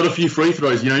 And he got a few free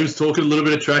throws. He was talking a little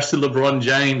bit of trash to LeBron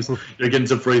James, getting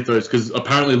some free throws because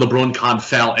apparently LeBron can't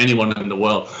foul anyone in the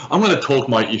world. I'm going to talk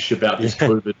my ish about this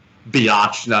COVID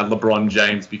biatch, LeBron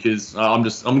James, because I'm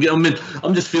just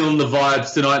feeling the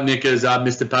vibes tonight, Nick, as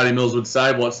Mr. Patty Mills would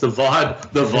say. What's the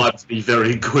vibe? The vibe's be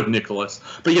very good, Nicholas.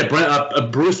 But yeah,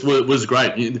 Bruce was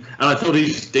great, and I thought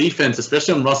his defense,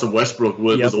 especially on Russell Westbrook,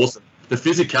 was awesome. The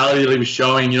physicality that he was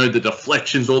showing, the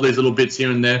deflections, all these little bits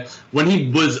here and there. When he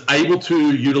was able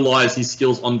to utilize his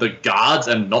skills on the guards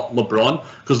and not LeBron,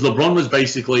 because LeBron was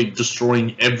basically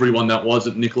destroying everyone that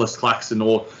wasn't Nicholas Claxton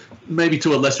or maybe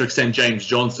to a lesser extent James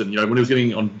Johnson, when he was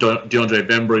getting on DeAndre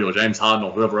Bembry or James Harden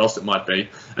or whoever else it might be,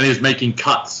 and he was making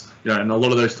cuts. And a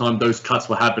lot of those times, those cuts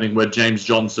were happening where James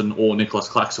Johnson or Nicholas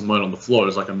Claxton weren't on the floor. It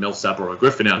was like a Millsap or a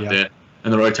Griffin out there.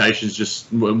 And the rotations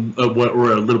just were a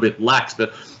little bit lax.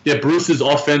 But, yeah, Bruce's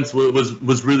offense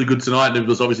was really good tonight. And it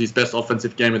was obviously his best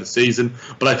offensive game of the season.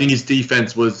 But I think his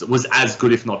defense was as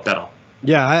good, if not better.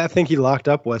 Yeah, I think he locked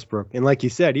up Westbrook. And like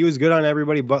you said, he was good on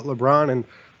everybody but LeBron. And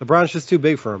LeBron's just too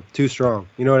big for him, too strong.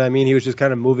 You know what I mean? He was just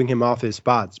kind of moving him off his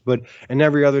spots. But in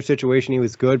every other situation, he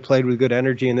was good, played with good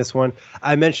energy. In this one,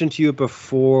 I mentioned to you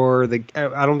before, I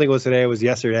don't think it was today, it was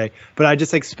yesterday, but I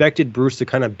just expected Bruce to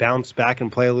kind of bounce back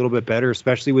and play a little bit better,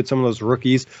 especially with some of those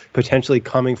rookies potentially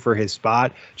coming for his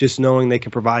spot, just knowing they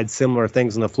can provide similar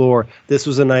things on the floor. This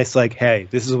was a nice, hey,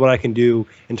 this is what I can do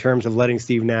in terms of letting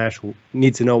Steve Nash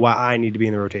need to know why I need to be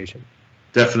in the rotation.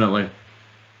 Definitely.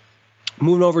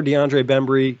 Moving over, DeAndre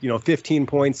Bembry, 15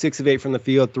 points, 6 of 8 from the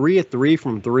field, 3 of 3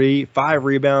 from 3, 5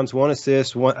 rebounds, 1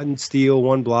 assist, 1 steal,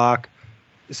 1 block.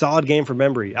 Solid game for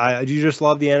Bembry. You just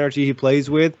love the energy he plays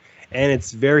with, and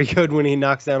it's very good when he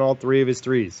knocks down all 3 of his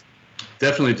threes.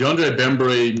 Definitely. DeAndre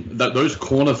Bembry, those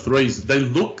corner threes, they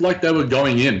looked like they were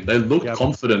going in. They looked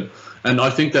confident. And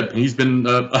I think that he's been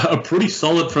a pretty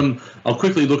solid from – I'll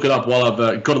quickly look it up while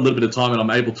I've got a little bit of time and I'm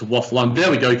able to waffle on.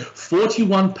 There we go,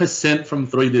 41% from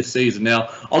 3 this season. Now,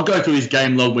 I'll go through his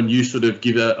game log when you sort of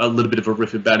give a little bit of a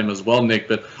riff about him as well, Nick.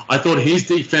 But I thought his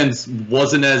defense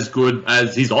wasn't as good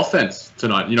as his offense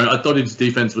tonight. I thought his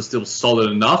defense was still solid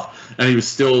enough and he was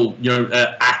still,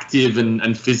 active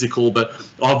and physical. But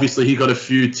obviously he got a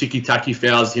few ticky-tacky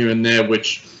fouls here and there,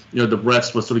 which – the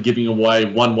refs were sort of giving away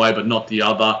one way but not the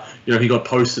other. He got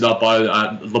posted up by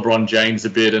LeBron James a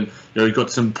bit, and he got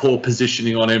some poor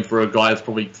positioning on him for a guy that's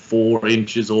probably 4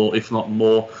 inches or if not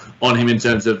more on him in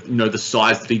terms of the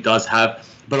size that he does have.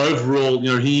 But overall,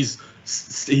 he's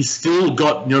still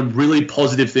got really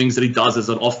positive things that he does as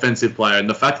an offensive player, and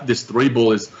the fact that this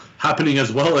 3-ball is happening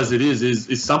as well as it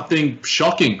is something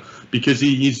shocking because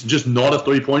he's just not a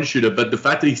 3-point shooter. But the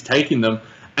fact that he's taking them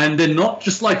and they're not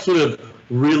just sort of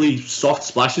really soft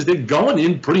splashes. They're going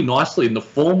in pretty nicely, and the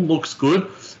form looks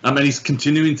good. And he's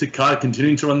continuing to cut,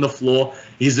 continuing to run the floor.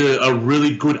 He's a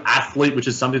really good athlete, which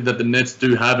is something that the Nets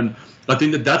do have. And I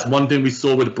think that that's one thing we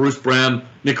saw with Bruce Brown,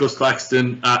 Nicholas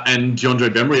Claxton, and DeAndre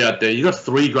Bembry out there. You got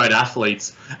 3 great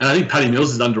athletes. And I think Patty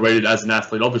Mills is underrated as an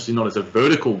athlete, obviously not as a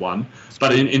vertical one,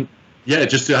 but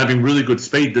just having really good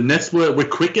speed. The Nets were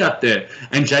quick out there,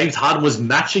 and James Harden was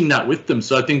matching that with them.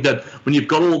 So I think that when you've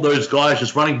got all those guys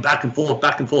just running back and forth,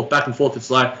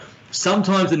 it's like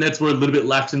sometimes the Nets were a little bit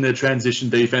lax in their transition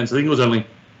defense. I think it was only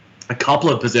a couple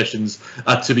of possessions,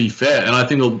 to be fair. And I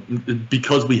think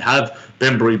because we have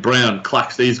Bembry, Brown,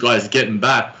 Clax, these guys getting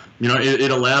back, it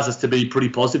allows us to be pretty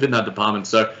positive in that department.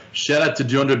 So shout out to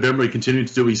DeAndre Bembry continuing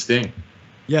to do his thing.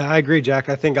 Yeah, I agree, Jack.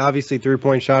 I think obviously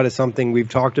three-point shot is something we've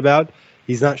talked about.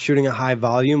 He's not shooting a high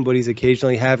volume, but he's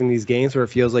occasionally having these games where it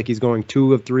feels like he's going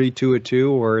 2 of 3, 2 of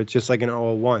 2, or it's just like an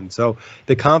 0 of 1. So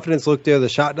the confidence looked there. The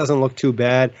shot doesn't look too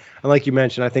bad. And like you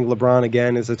mentioned, I think LeBron,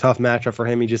 again, is a tough matchup for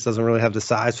him. He just doesn't really have the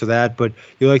size for that. But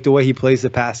you like the way he plays the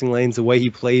passing lanes, the way he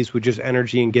plays with just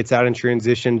energy and gets out in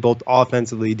transition, both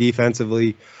offensively,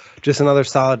 defensively. Just another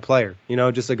solid player.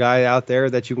 Just a guy out there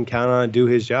that you can count on and do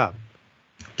his job.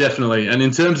 Definitely. And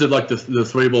in terms of like the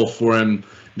 3-ball for him,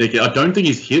 Nick, I don't think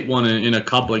he's hit one in a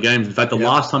couple of games. In fact, the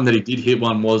last time that he did hit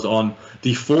one was on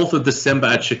the 4th of December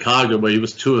at Chicago, where he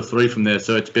was 2 or 3 from there.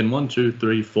 So it's been 1, 2,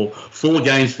 3, 4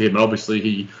 games for him. And obviously,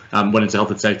 he went into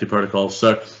health and safety protocols.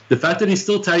 So the fact that he's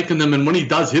still taking them, and when he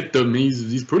does hit them,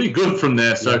 he's pretty good from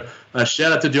there. So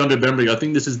shout out to DeAndre Bembry. I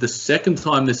think this is the second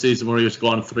time this season where he has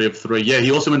gone 3 of 3. Yeah, he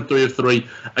also went 3 of 3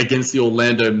 against the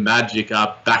Orlando Magic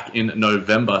back in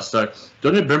November. So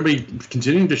DeAndre Bembry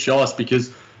continuing to show us,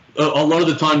 because a lot of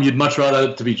the time you'd much rather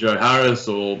it to be Joe Harris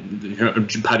or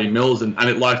Patty Mills, and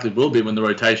it likely will be when the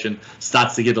rotation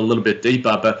starts to get a little bit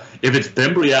deeper. But if it's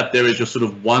Bembry out there as your sort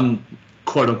of one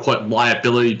quote-unquote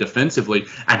liability defensively,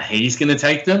 and he's going to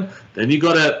take them, then you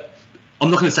got to,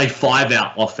 I'm not going to say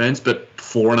 5-out offense, but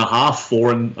 4.5,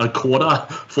 4 1/4,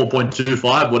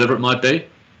 4.25, whatever it might be.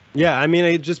 Yeah, I mean,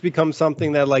 it just becomes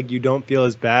something that, like, you don't feel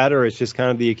as bad, or it's just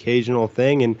kind of the occasional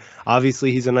thing. And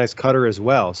obviously he's a nice cutter as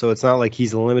well. So it's not like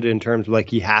he's limited in terms of, like,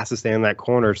 he has to stay in that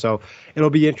corner. So it'll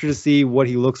be interesting to see what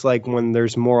he looks like when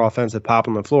there's more offensive pop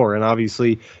on the floor. And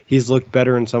obviously he's looked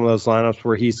better in some of those lineups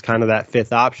where he's kind of that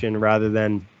 5th option rather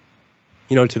than,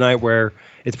 tonight where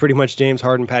it's pretty much James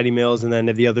Harden, Patty Mills, and then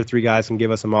if the other 3 guys can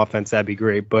give us some offense, that'd be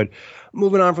great. But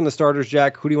moving on from the starters,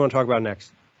 Jack, who do you want to talk about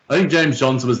next? I think James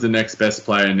Johnson was the next best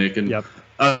player, Nick. And yep.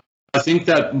 I think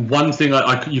that one thing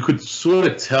you could sort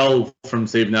of tell from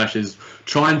Steve Nash is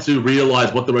trying to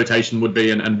realize what the rotation would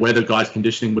be and where the guy's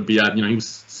conditioning would be at. He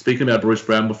was speaking about Bruce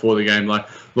Brown before the game. Like,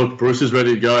 look, Bruce is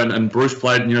ready to go, and Bruce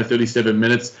played, 37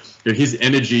 minutes. His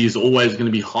energy is always going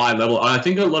to be high level. And I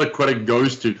think a lot of credit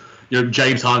goes to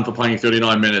James Harden for playing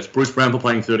 39 minutes, Bruce Brown for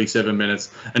playing 37 minutes,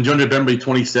 and DeAndre Bembry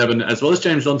 27, as well as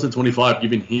James Johnson 25,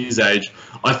 given his age.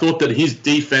 I thought that his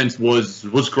defense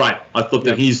was great. I thought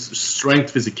that his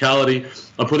strength, physicality.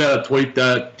 I put out a tweet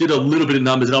that did a little bit of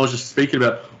numbers, and I was just speaking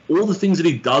about all the things that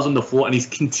he does on the floor, and he's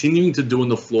continuing to do on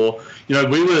the floor.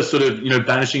 We were sort of,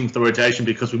 banishing the rotation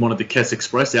because we wanted the Kess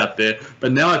Express out there.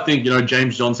 But now I think,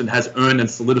 James Johnson has earned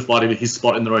and solidified his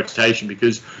spot in the rotation,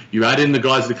 because you add in the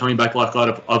guys that are coming back, like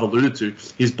I've alluded to.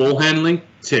 His ball handling,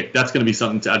 tick. That's going to be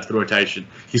something to add to the rotation.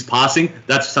 His passing,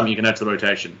 that's something you can add to the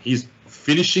rotation. His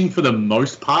finishing, for the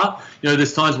most part,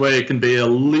 there's times where it can be a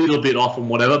little bit off and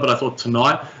whatever, but I thought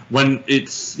tonight, when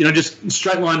it's, just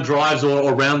straight line drives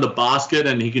or around the basket,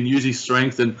 and he can use his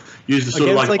strength and use the sort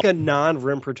against of like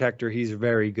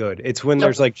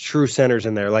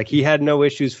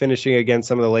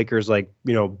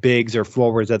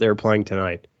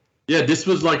Yeah, this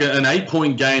was like an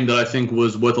 8-point game that I think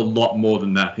was worth a lot more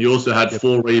than that. He also had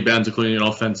 4 rebounds, including an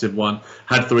offensive one,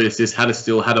 had 3 assists, had a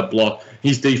steal, had a block.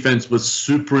 His defense was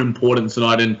super important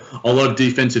tonight in a lot of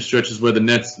defensive stretches where the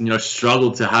Nets,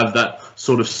 struggled to have that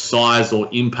sort of size or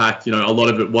impact. A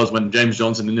lot of it was when James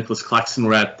Johnson and Nicholas Claxton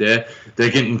were out there.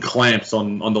 They're getting clamps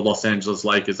on the Los Angeles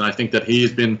Lakers, and I think that he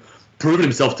has been proven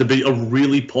himself to be a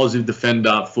really positive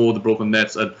defender for the Brooklyn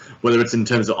Nets, whether it's in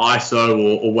terms of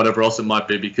ISO or whatever else it might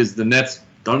be, because the Nets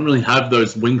don't really have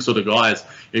those wing sort of guys.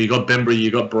 You got Bembry,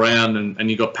 you got Brown, and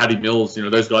you got Patty Mills.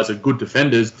 Those guys are good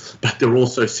defenders, but they're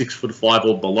also 6'5"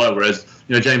 or below. Whereas,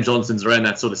 James Johnson's around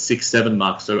that sort of 6'7"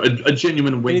 mark. So a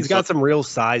genuine wing. And he's got some real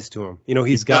size to him.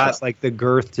 He's got like the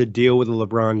girth to deal with a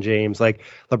LeBron James. Like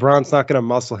LeBron's not going to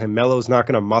muscle him. Melo's not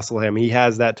going to muscle him. He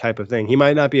has that type of thing. He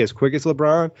might not be as quick as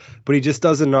LeBron, but he just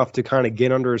does enough to kind of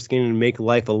get under his skin and make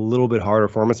life a little bit harder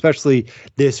for him, especially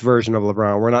this version of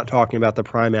LeBron. We're not talking about the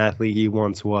prime athlete he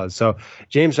once was. So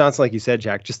James Johnson, like you said,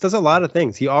 Jack, just does a lot of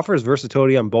things. He offers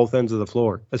versatility on both ends of the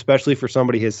floor, especially for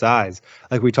somebody his size.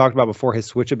 Like we talked about before, his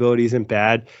switch ability isn't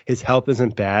bad. His help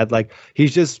isn't bad. Like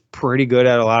he's just pretty good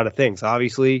at a lot of things.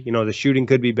 Obviously, the shooting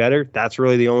could be better. That's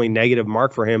really the only negative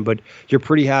mark for him, but you're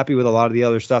pretty happy with a lot of the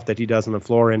other stuff that he does on the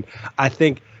floor. And I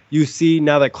think you see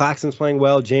now that Claxton's playing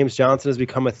well, James Johnson has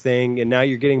become a thing, and now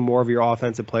you're getting more of your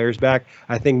offensive players back.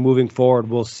 I think moving forward,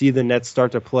 we'll see the Nets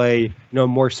start to play,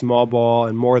 more small ball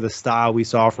and more of the style we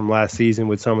saw from last season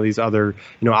with some of these other,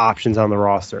 options on the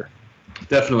roster.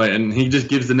 Definitely, and he just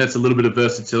gives the Nets a little bit of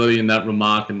versatility in that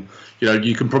remark. And,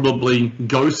 you can probably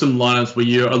go some lineups where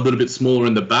you're a little bit smaller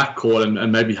in the backcourt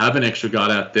and maybe have an extra guard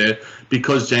out there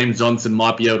because James Johnson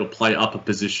might be able to play up a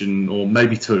position or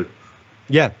maybe two.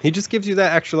 Yeah, he just gives you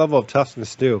that extra level of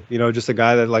toughness too. Just a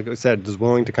guy that, like I said, is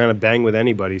willing to kind of bang with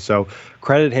anybody. So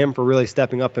credit him for really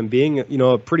stepping up and being,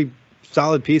 a pretty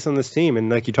solid piece on this team.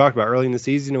 And like you talked about early in the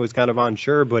season, it was kind of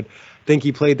unsure, but I think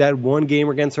he played that one game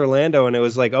against Orlando, and it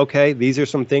was like, okay, these are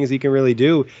some things he can really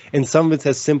do. And some of it's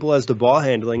as simple as the ball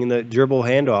handling and the dribble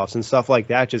handoffs and stuff like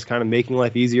that, just kind of making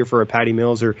life easier for a Patty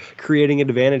Mills or creating an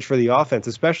advantage for the offense,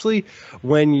 especially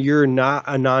when you're not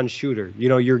a non-shooter.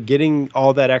 You're getting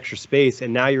all that extra space,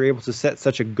 and now you're able to set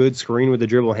such a good screen with the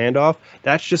dribble handoff.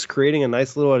 That's just creating a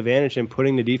nice little advantage and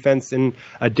putting the defense in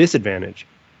a disadvantage.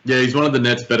 Yeah, he's one of the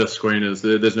Nets' better screeners.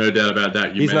 There's no doubt about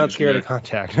that. He's not scared of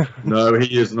contact. No,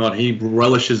 he is not. He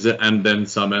relishes it and then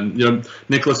some. And,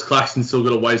 Nicholas Claxton's still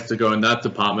got a ways to go in that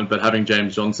department, but having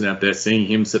James Johnson out there, seeing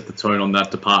him set the tone on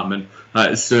that department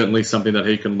is certainly something that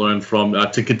he can learn from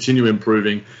to continue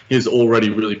improving his already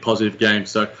really positive game.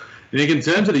 So, Nick, in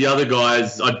terms of the other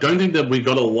guys, I don't think that we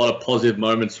got a lot of positive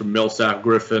moments from Millsap,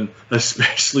 Griffin,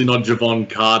 especially not Javon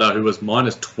Carter, who was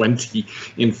minus 20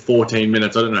 in 14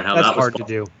 minutes. I don't know how that was. That's hard to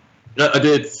do.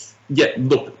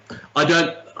 Look,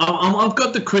 I've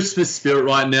got the Christmas spirit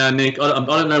right now, Nick. I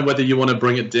don't know whether you want to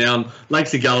bring it down.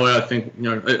 Langston Galloway, I think,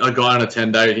 a guy on a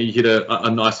 10-day, he hit a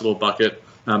nice little bucket,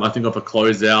 I think off a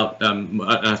closeout.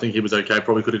 I think he was okay.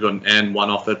 Probably could have got an and one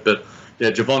off it. But,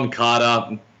 yeah, Javon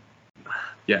Carter...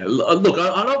 Yeah, look,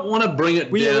 I don't want to bring it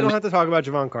down. We don't have to talk about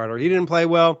Javon Carter. He didn't play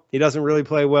well. He doesn't really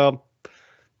play well.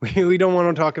 We don't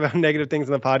want to talk about negative things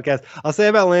in the podcast. I'll say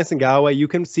about Langston Galloway, you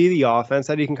can see the offense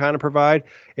that he can kind of provide.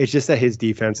 It's just that his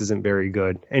defense isn't very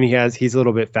good. And he's a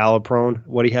little bit foul prone.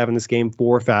 What he have in this game,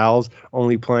 4 fouls,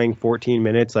 only playing 14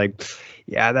 minutes. Like,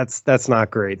 yeah, that's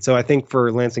not great. So I think for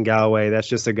Langston Galloway, that's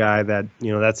just a guy that,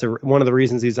 that's one of the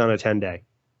reasons he's on a 10-day.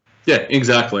 Yeah,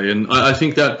 exactly. And I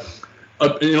think that...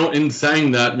 in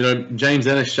saying that, James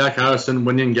Ennis, Shaq Harrison,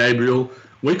 Wenyen Gabriel,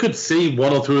 we could see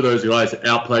one or two of those guys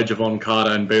outplay Javon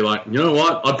Carter and be like, you know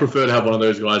what, I'd prefer to have one of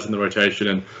those guys in the rotation.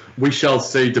 And we shall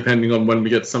see, depending on when we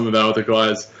get some of our other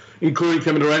guys, including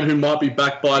Kevin Durant, who might be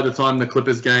back by the time the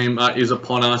Clippers game is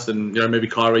upon us. And, maybe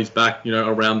Kyrie's back,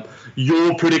 around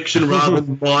your prediction rather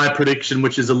than my prediction,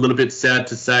 which is a little bit sad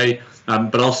to say.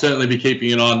 But I'll certainly be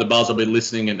keeping an eye on the buzz. I'll be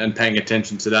listening and paying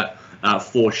attention to that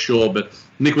for sure. But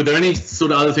Nick, were there any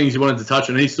sort of other things you wanted to touch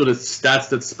on? Any sort of stats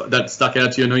that stuck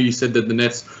out to you? I know you said that the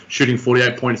Nets shooting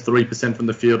 48.3% from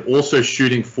the field, also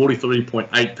shooting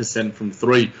 43.8% from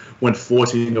three, went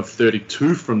 14 of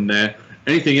 32 from there.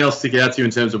 Anything else stick out to you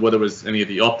in terms of whether it was any of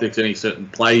the optics, any certain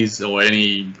plays, or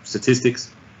any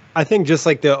statistics? I think just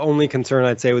like the only concern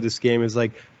I'd say with this game is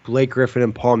like Blake Griffin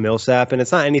and Paul Millsap, and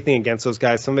it's not anything against those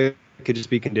guys. Somebody could just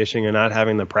be conditioning and not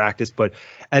having the practice, but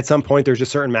at some point there's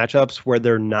just certain matchups where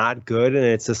they're not good, and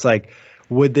it's just like,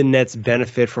 would the Nets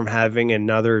benefit from having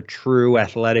another true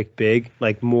athletic big,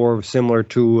 like more similar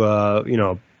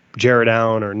to Jared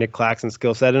Allen or Nick Claxton's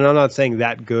skill set? And I'm not saying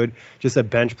that good, just a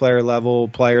bench player level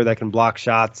player that can block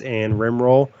shots and rim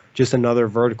roll, just another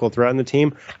vertical threat in the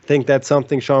team. I think that's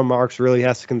something Sean Marks really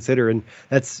has to consider, and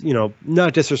that's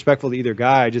not disrespectful to either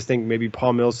guy. I just think maybe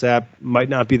Paul Millsap might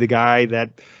not be the guy that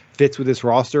fits with this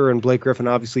roster, and Blake Griffin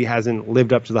obviously hasn't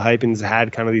lived up to the hype and has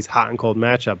had kind of these hot and cold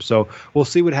matchups. So we'll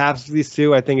see what happens with these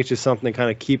two. I think it's just something to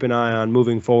kind of keep an eye on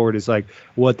moving forward, is like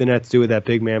what the Nets do with that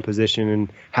big man position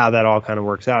and how that all kind of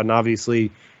works out. And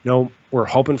obviously, we're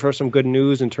hoping for some good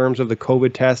news in terms of the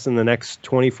COVID tests in the next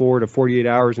 24 to 48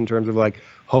 hours, in terms of like,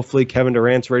 hopefully Kevin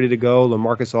Durant's ready to go,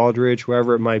 LaMarcus Aldridge,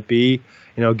 whoever it might be.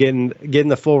 Getting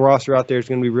the full roster out there is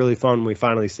going to be really fun when we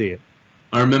finally see it.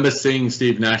 I remember seeing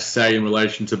Steve Nash say in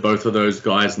relation to both of those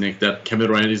guys, Nick, that Kevin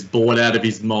Durant is bored out of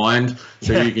his mind.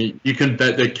 So you can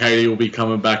bet that KD will be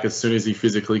coming back as soon as he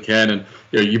physically can. And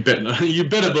you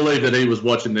better believe that he was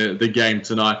watching the game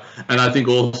tonight. And I think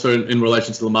also in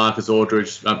relation to LaMarcus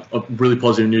Aldridge, really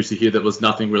positive news to hear that was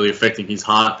nothing really affecting his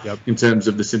heart in terms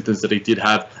of the symptoms that he did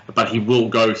have. But he will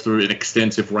go through an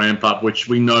extensive ramp up, which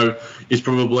we know is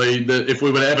probably if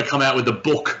we were to ever come out with a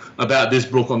book about this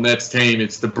Brooklyn Nets team,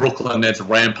 it's the Brooklyn Nets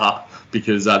ramp up,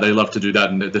 because they love to do that,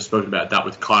 and they've spoken about that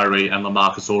with Kyrie and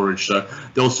LaMarcus Aldridge. So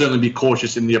they'll certainly be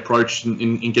cautious in the approach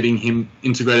in getting him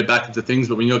integrated back into things.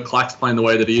 But when you're Clax playing the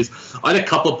way that he is, I had a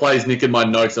couple of plays, Nick, in my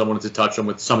notes that I wanted to touch on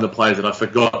with some of the players that I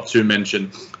forgot to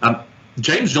mention.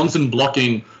 James Johnson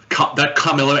blocking that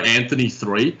Carmelo Anthony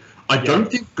 3, I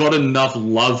don't think got enough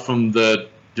love from the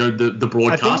broadcast.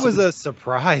 I think it was a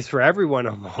surprise for everyone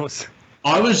almost.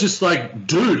 I was just like,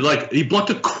 dude, he blocked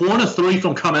a corner 3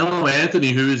 from Carmelo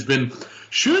Anthony, who has been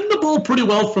shooting the ball pretty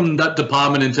well from that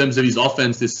department in terms of his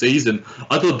offense this season.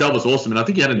 I thought that was awesome. And I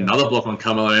think he had another block on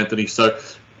Carmelo Anthony. So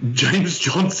James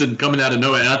Johnson coming out of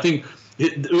nowhere. And I think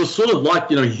it was sort of like,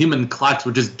 him and Clax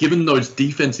were just given those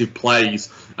defensive plays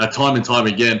time and time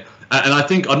again. And I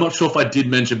think, I'm not sure if I did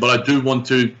mention, but I do want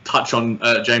to touch on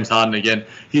James Harden again.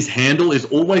 His handle is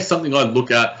always something I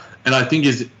look at, and I think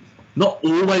is not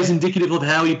always indicative of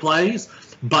how he plays,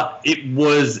 but it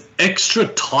was extra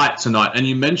tight tonight. And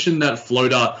you mentioned that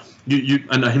floater,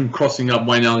 and him crossing up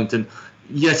Wayne Ellington.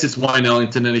 Yes, it's Wayne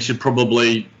Ellington, and he should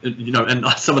probably, and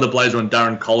some of the plays are on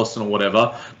Darren Collison or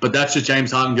whatever, but that's just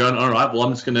James Harden going, all right, well,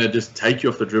 I'm just going to just take you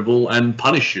off the dribble and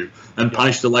punish you and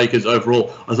punish the Lakers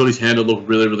overall. I thought his handle looked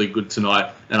really, really good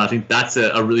tonight, and I think that's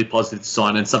a really positive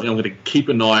sign and something I'm going to keep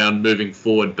an eye on moving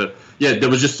forward. But, yeah, there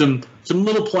was just some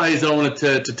little plays that I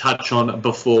wanted to touch on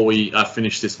before we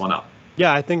finish this one up.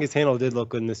 Yeah, I think his handle did look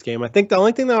good in this game. I think the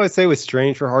only thing that I would say was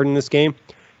strange for Harden in this game,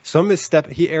 some of his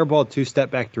he airballed 2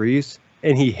 step-back threes,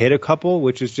 and he hit a couple,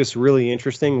 which is just really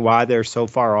interesting why they're so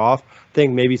far off. I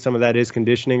think maybe some of that is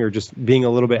conditioning or just being a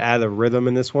little bit out of the rhythm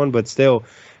in this one, but still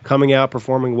coming out,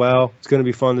 performing well. It's going to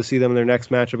be fun to see them in their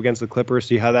next matchup against the Clippers,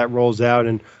 see how that rolls out,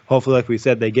 and hopefully, like we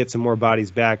said, they get some more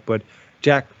bodies back. But,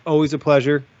 Jack, always a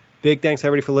pleasure. Big thanks,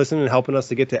 everybody, for listening and helping us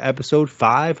to get to episode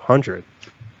 500.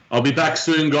 I'll be back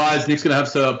soon, guys. Nick's going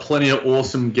to have plenty of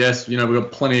awesome guests. We've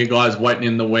got plenty of guys waiting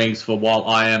in the wings for while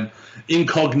I am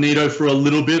incognito for a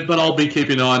little bit, but I'll be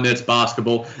keeping an eye on Nets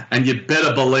basketball, and you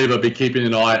better believe I'll be keeping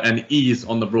an eye and ears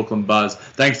on the Brooklyn Buzz.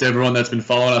 Thanks to everyone that's been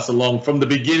following us along from the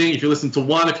beginning. If you listen to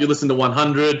 1, if you listen to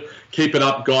 100, keep it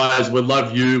up, guys. We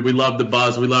love you. We love the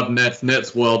Buzz. We love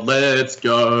Nets World. Let's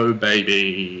go,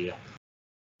 baby.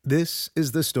 This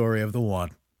is the story of the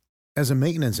one. As a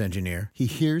maintenance engineer, he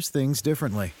hears things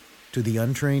differently. To the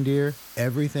untrained ear,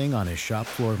 everything on his shop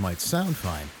floor might sound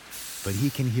fine, but he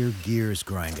can hear gears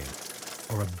grinding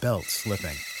or a belt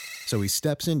slipping. So he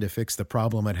steps in to fix the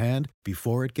problem at hand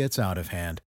before it gets out of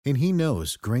hand. And he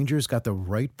knows Grainger's got the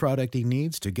right product he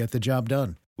needs to get the job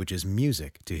done, which is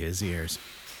music to his ears.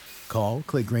 Call,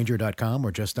 click Grainger.com,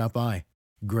 or just stop by.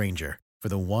 Grainger, for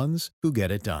the ones who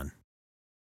get it done.